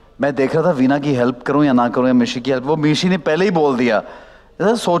मैं देख रहा था वीना की हेल्प करूं या ना करूं या मिशी की हेल्प, वो मिशी ने पहले ही बोल दिया।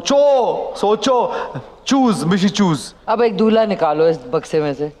 सोचो सोचो, चूज मिशी चूज। अब एक दूल्हा निकालो इस बक्से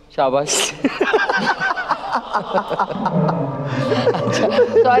में से, शाबाश।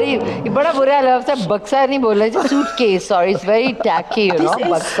 सॉरी, ये बड़ा बुरा लफ्ज़ है, बक्सा नहीं बोला, suitcase. Sorry, it's very tacky, you know,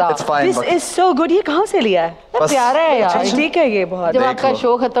 बक्सा। This is so good. ये कहाँ से लिया है? प्यारा है यार, ठीक है ये बहुत। जब आपका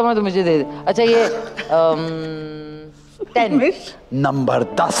शो खत्म हो तो मुझे दे दे। अच्छा ये 10 नंबर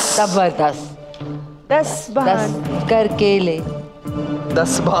 10। जबरदस्त। 10 करके ले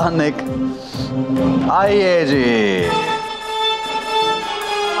 10 बहाने। आइए जी।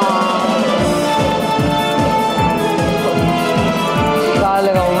 कहाँ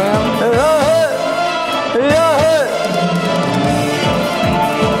लगाऊं मैं?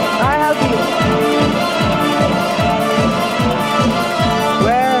 I help you.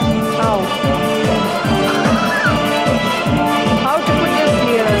 Where? How? How to put this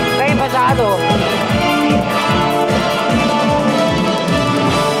here? कहीं बचा दो।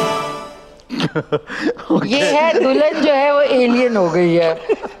 ये है दुल्हन जो है वो एलियन हो गई है,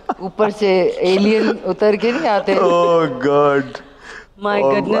 ऊपर से एलियन उतर के नहीं आते। Oh God. My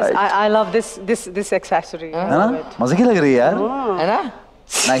goodness, I love this accessory. है ना, मजे की लग रही है यार, है ना?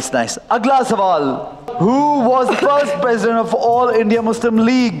 Nice nice. अगला सवाल, Who was the first president of All India Muslim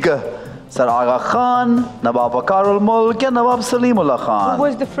League? Sir आगा खान, नवाब वकारुल मुल्क या नवाब Salimullah Khan? Who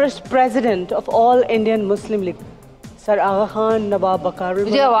was the first president of All Indian Muslim League? Sir आगा खान, नवाब वकारुल मुल्क।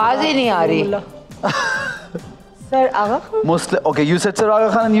 मुझे आवाज ही नहीं आ रही। Sir Agha Khan? Muslim. Okay, you said Sir Aga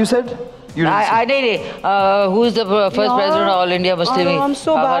Khan and you said? You didn't say. I नहीं, who is the first president of All India Muslim League? I'm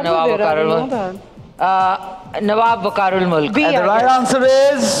so bad with it, I don't know that. नवाब वकारुल मुल्क। B, And the I right guess. answer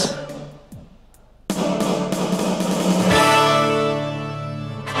is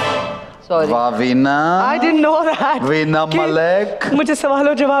Sorry. Veena. I didn't know that. Veena Malik. मुझे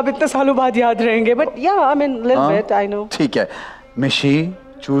सवालों जवाब इतने सालों बाद याद रहेंगे, but yeah, I mean little bit, I know. ठीक है, मिशी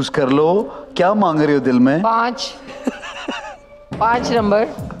चूज कर लो, क्या मांग रही हो दिल में? 5 नंबर।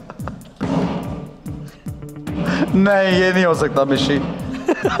 नहीं ये नहीं हो सकता मिशी।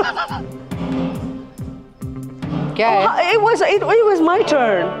 क्या है? It was my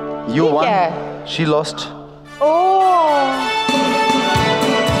turn. You ठीक won. है। She lost. Oh.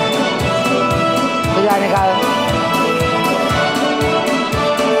 बुझा निकाल।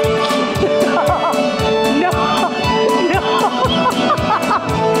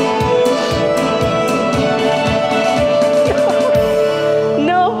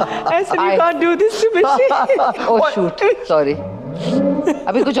 Ahsan, you can't do this to me. Oh shoot, sorry.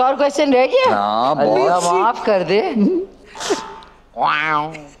 अभी कुछ और क्वेश्चन रह गया? हाँ, अल्लाह बहुत। माफ कर दे। Wow.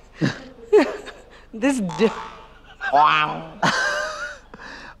 This. Wow.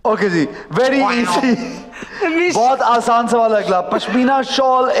 Okay ji, very easy. बहुत आसान सवाल है अगला। Pashmina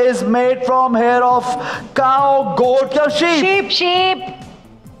shawl is made from here of cow, गोट या शीप? Sheep.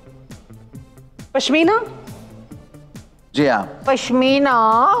 Pashmina? जी हाँ। Pashmina.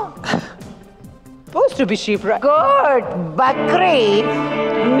 Supposed to be sheep, right? Good. बकरी।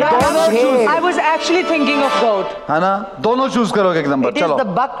 I was actually thinking of goat. है ना, दोनों चूज करोगे एक नंबर। It is चलो the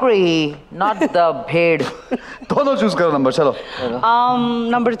बकरी, not the भेड़। दोनों चूज करो नंबर। चलो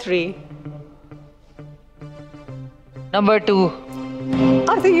Number 3. Number 2.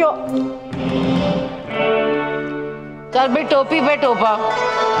 I think you're. चल भाई टोपी पे टोपा।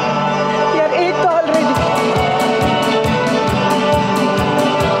 यार एक तो ऑलरेडी।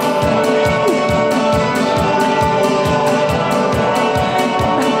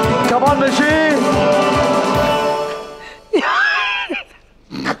 Come on मिशी।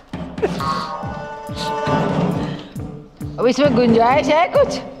 अब इसमें गुंजाइश है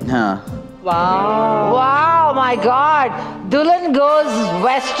कुछ? हाँ। Wow. Wow, my God. दुल्हन goes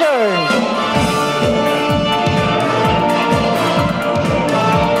western.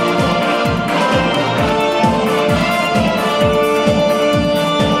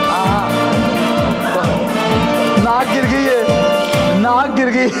 नाक गिर गई है, नाक गिर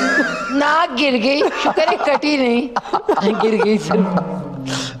गई। नाक गिर गई, शुक्र है कटी नहीं, गिर गई सिर्फ।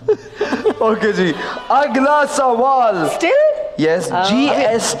 ओके जी, अगला सवाल। Still? Yes,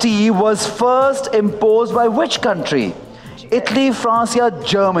 GST was first imposed by which country? Italy, France या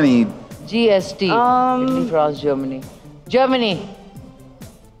Germany? GST. Italy, France, Germany. Germany.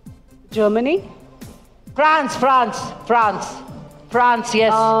 Germany? France,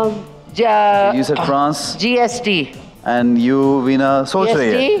 yes. You said France GST. and you Veena सोच रही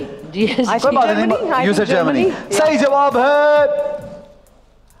है। GST. कोई बात Germany, नहीं, I you think said Germany। Germany, सही जवाब है।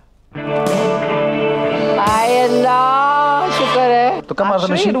 हाय अल्लाह, शुक्र है। तो कम मारता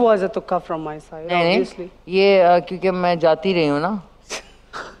Actually, मिशी। it was a tukka from my side, नहीं obviously. ये क्योंकि मैं जाती रही हूँ ना,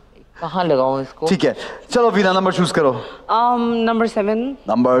 कहाँ लगाऊं इसको? ठीक है, चलो वीना नंबर चूज करो। Number 7.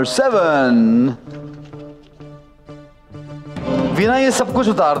 नंबर 7। वीना ये सब कुछ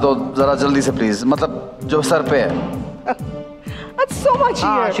उतार दो जरा जल्दी से प्लीज, मतलब जो सर पे है। That's so much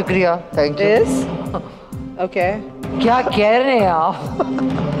here. शुक्रिया, थैंक यू। This? Okay. क्या कह रहे हैं आप?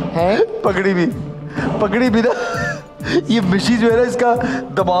 हैं? पगड़ी भी ना, ये मिशी जो है ना, इसका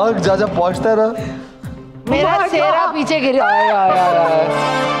दिमाग जा पहुंचता है ना। मेरा चेहरा पीछे गिर आया।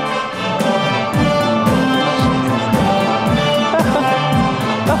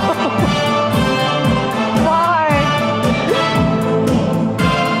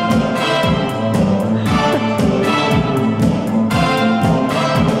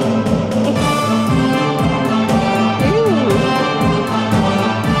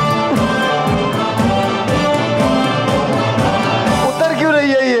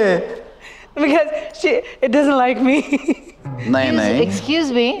 Because it doesn't like me. नहीं Excuse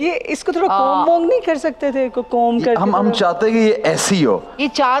me. ये इसको थोड़ा कोम नहीं कर सकते थे? कोम कर हम चाहते हैं कि ये ऐसी हो। ये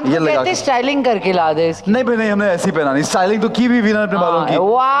चांद को कहते स्टाइलिंग करके ला दे इसकी। नहीं भाई नहीं, हमने ऐसी पहना नहीं, स्टाइलिंग तो की भी वीना अपने बालों की।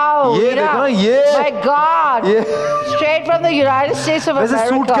 वाओ, ये देखो ना, ये my God, straight from the United States of America। वैसे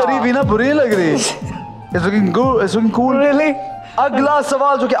सूट करी वीना बुरी नहीं लग रही। It's looking good, it's looking cool। Really? अगला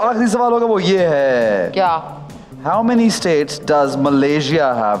सवाल जो कि आखिरी सवाल होगा वो ये है। क्या? How many states does Malaysia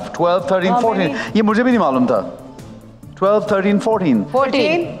have? 12, 13, 14. ये मुझे भी नहीं मालूम था। 12, 13, 14.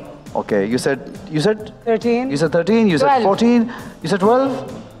 14. Okay, you said 13. You said 13. You said 14. You said 12.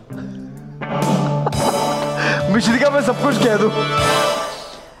 Mishrika मैं सब कुछ कह दूं।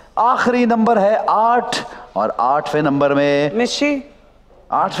 आखिरी नंबर है 8 और 8वें नंबर में मिशी।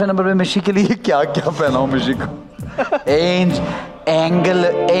 8वें नंबर में मिशी के लिए क्या क्या पहनाऊं मिशी को?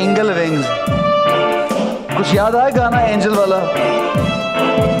 Angle wings. कुछ याद आया गाना एंजल वाला?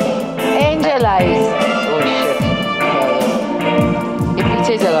 Angel eyes. ओह शिट, ये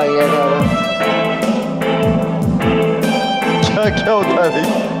पीछे चला गया था। क्या होता है?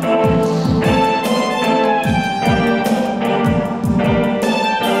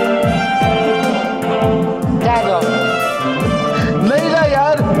 नहीं ना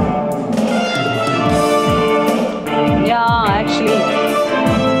यार। Yeah, actually.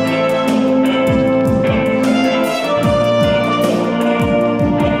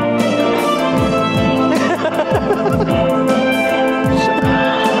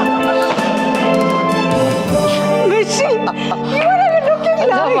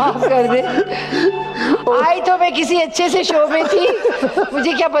 माफ कर दे। आई तो मैं किसी अच्छे से शो में थी,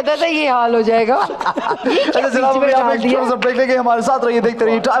 मुझे क्या पता था ये हाल हो जाएगा। अच्छा जनाब, अभी आप एक छोटा सा ब्रेक लेके हमारे साथ रहिए, देखते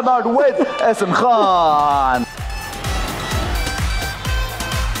रहिए टाइम आउट विद एहसान खान।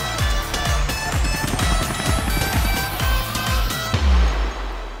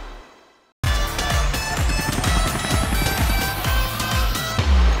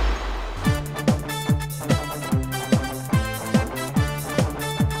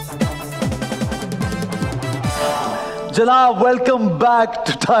 जनाब welcome back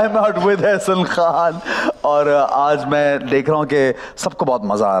to time out with एहसान खान। और आज मैं देख रहा हूँ कि सबको बहुत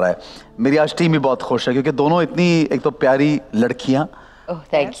मज़ा आ रहा है। मेरी आज टीम भी बहुत खुश है क्योंकि दोनों इतनी एक तो प्यारी लड़कियाँ,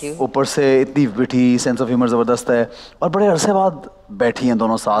 थैंक यू, ऊपर से इतनी विटी, सेंस ऑफ ह्यूमर ज़बरदस्त है और बड़े अरसे बाद बैठी हैं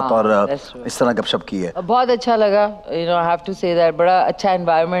दोनों साथ और इस तरह गपशप की है। बहुत अच्छा लगा। You know I have to say that, बड़ा अच्छा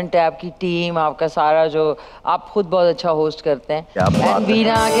एनवायरनमेंट है, आपकी टीम, आपका सारा जो आप खुद बहुत अच्छा होस्ट करते हैं। एंड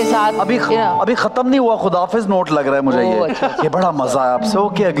वीना के साथ अभी खत्म नहीं हुआ, खुदाफिज नोट लग रहा है मुझे। ये बड़ा मजा है आपसे।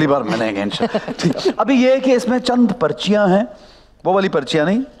 ओके, अगली बार मिलेंगे इंशाल्लाह। अभी ये है कि इसमें चंद पर्चियां हैं, वो वाली पर्चियां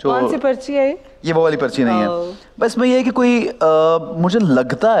नहीं जो, कौन सी पर्ची है ये वो वाली पर्ची नहीं है। बस में ये है कि कोई मुझे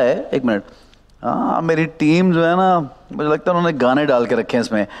लगता है, एक मिनट, हाँ मेरी टीम जो है ना, मुझे लगता है उन्होंने गाने डाल के रखे हैं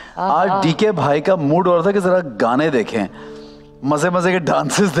इसमें। आज डीके भाई का मूड हो रहा था कि जरा गाने देखें, मजे मजे के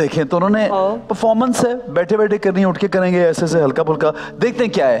डांसेस देखें, तो उन्होंने परफॉर्मेंस है, बैठे बैठे करनी, उठ के करेंगे ऐसे से हल्का फुल्का। देखते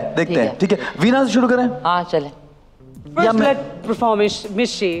हैं क्या है, देखते हैं। ठीक है, वीना से शुरू करें। हाँ चलें। परफॉर्मेंस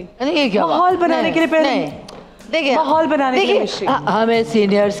मिशी, ये क्या माहौल बनाने के लिए पहले देखिए, माहौल बनाने के लिए हमें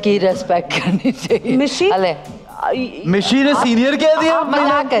सीनियर्स की रेस्पेक्ट करनी चाहिए। मिशी, मिशी ने सीनियर कह दिया?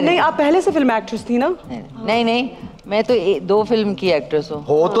 नहीं, आप पहले से फिल्म एक्ट्रेस थी ना? नहीं, मैं तो 2 फिल्म की एक्ट्रेस हूँ।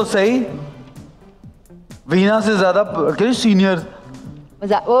 हो तो सही, वीना से ज्यादा क्यों सीनियर?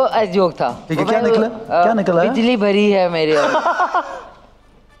 वो जोक था। ठीक है, क्या निकला? क्या निकला? बिजली भरी है मेरे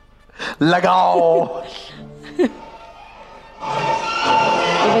लगाओ।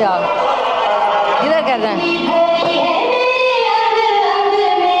 किधर कर रहे हैं?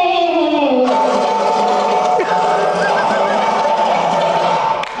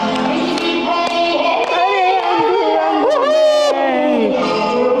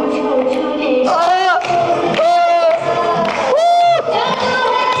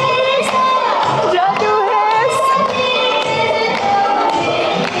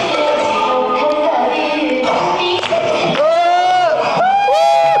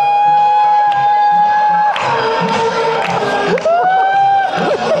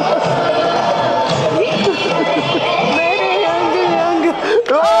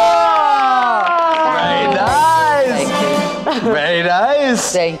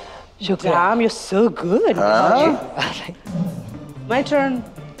 शुक्रिया. Damn, you're so good. My turn.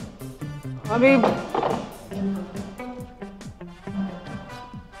 अभी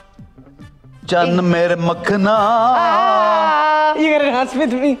चन मेरे मखना. You gotta dance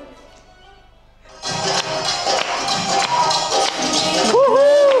with me.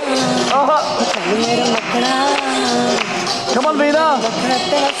 मेरा मखना. Come on, Veena.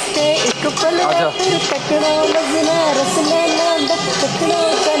 एक पल फिर तकड़ा लगना रसना ना तकड़ा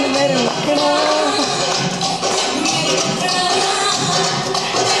चल मेरा मखना.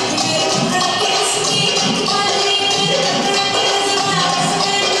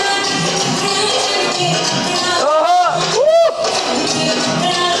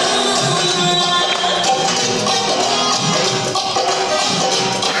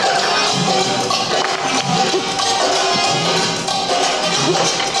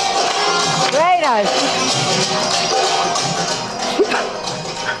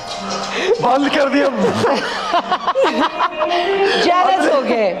 बंद कर दिया. Jealous हो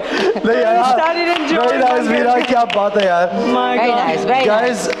गए. नहीं यार. Very nice, Veena. क्या बात है यार. Very nice, very nice.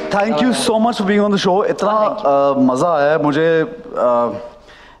 Guys, thank you so much for being on the show. इतना मजा आया मुझे.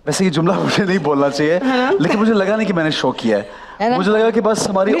 वैसे ये जुमला मुझे नहीं बोलना चाहिए, लेकिन मुझे लगा नहीं कि मैंने शो किया है. मुझे लगा कि बस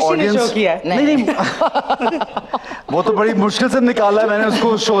हमारी ऑडियंस. नहीं. वो तो बड़ी मुश्किल से निकाला है मैंने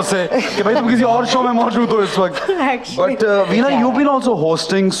उसको शो से कि भाई तुम किसी और शो में मौजूद हो इस वक्त. But Veena, you been also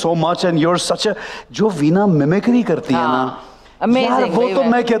hosting so much and you are सच अ. जो वीना मिमिक्री करती है ना, Amazing, वो तो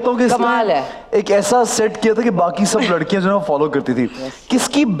मैं कहता हूँ कि कमाल है. एक ऐसा सेट किया था कि बाकी सब लड़कियां जो है फॉलो करती थी.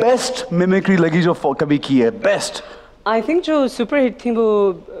 किसकी बेस्ट मिमिक्री लगी जो कभी की है? बेस्ट I think जो सुपर हिट थी वो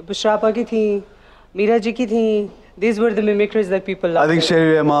बुशरापा की थी, मीरा जी की थी. These were the mimicries that people loved. I think Sherry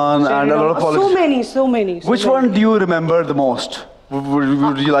Rahman and a lot of politicians. So many. Which one do you remember the most?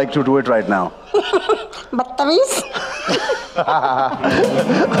 Would you like to do it right now? बदतमीज.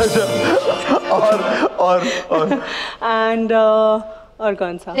 और And और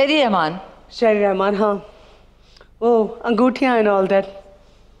कौन सा? शेरी रहमान. हाँ. वो अंगूठियाँ and all that.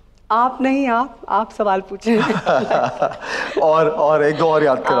 आप नहीं, आप सवाल पूछे. और एक दो और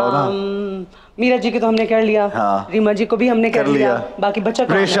याद कराओ ना. मीरा जी के तो हमने कर लिया. हाँ. रीमा जी को भी हमने कर लिया. बाकी बच्चा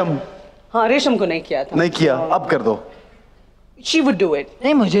रेशम. हाँ, रेशम को नहीं किया था. नहीं किया, अब कर दो. She would do it.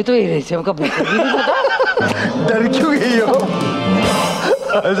 नहीं, मुझे तो ये रेशम का बिल्कुल भी नहीं पता. डर क्यों गई हो?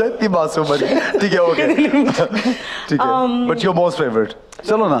 इतनी मासूम बनी. ठीक है, ओके. ठीक है. But your most favorite?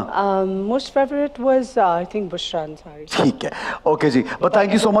 चलो ना. Most favorite was I think Bushra Ansari. ठीक है, okay ji. But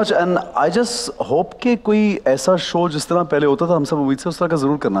thank you so much and I just hope कि कोई ऐसा शो जिस तरह पहले होता था हम सब उम्मीद से उस तरह का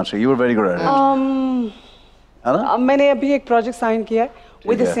जरूर करना चाहिए. You were very good at it. है ना? मैंने अभी एक प्रोजेक्ट साइन किया है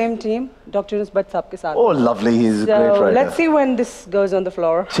with the same team, Dr. Nusbat साहब के साथ. Oh, lovely. He's a So great writer. let's see when this goes on the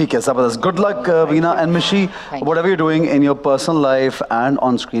floor. ठीक है, जबरदस्त. Good luck, Veena and Mishi. Whatever you're doing in your personal life and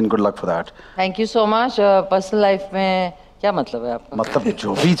on screen, good luck for that. Thank you so much. Personal life में क्या मतलब है आपका? मतलब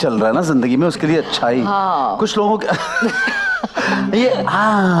जो भी चल रहा है ना जिंदगी में उसके लिए अच्छा ही. हाँ. कुछ लोगों के ये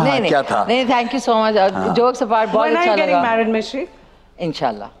नहीं क्या था? नहीं, thank you so much. Jokes apart, बहुत When अच्छा are you लगा. getting married, Mishi?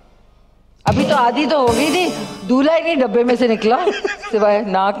 इंशाल्लाह. अभी तो आधी तो हो गई थी, दूल्हा ही नहीं डब्बे में से निकला, सिवाय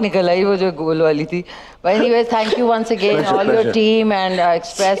नाक निकल आई वो जो गोल वाली थी. But anyways, thank you once again, all your team and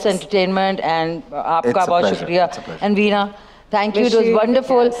Express Entertainment and आपका बहुत शुक्रिया. And Veena, thank you, it was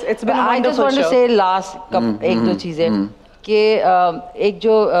wonderful. Yes, it's been a wonderful I just want to say last एक दो चीजें कि एक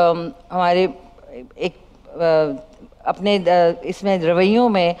जो हमारे एक अपने इसमें रवैयों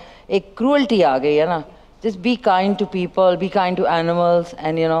में एक क्रूअल्टी आ गई है ना. Just be kind to people, be kind to animals,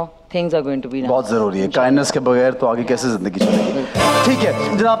 and you know things are going to be nice. बहुत जरूरी है. काइंडनेस के बगैर तो आगे कैसे जिंदगी चलेगी. ठीक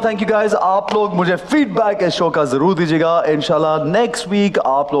है जनाब, थैंक यू गाइस. आप लोग मुझे फीडबैक इस शो का जरूर दीजिएगा. इंशाल्लाह नेक्स्ट वीक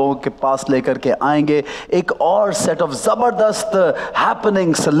आप लोगों के पास लेकर के आएंगे एक और सेट ऑफ जबरदस्त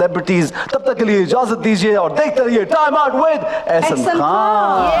हैपनिंग सेलिब्रिटीज. तब तक के लिए इजाजत दीजिए और देखते रहिए time out with Ehsan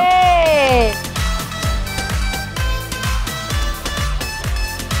Khan.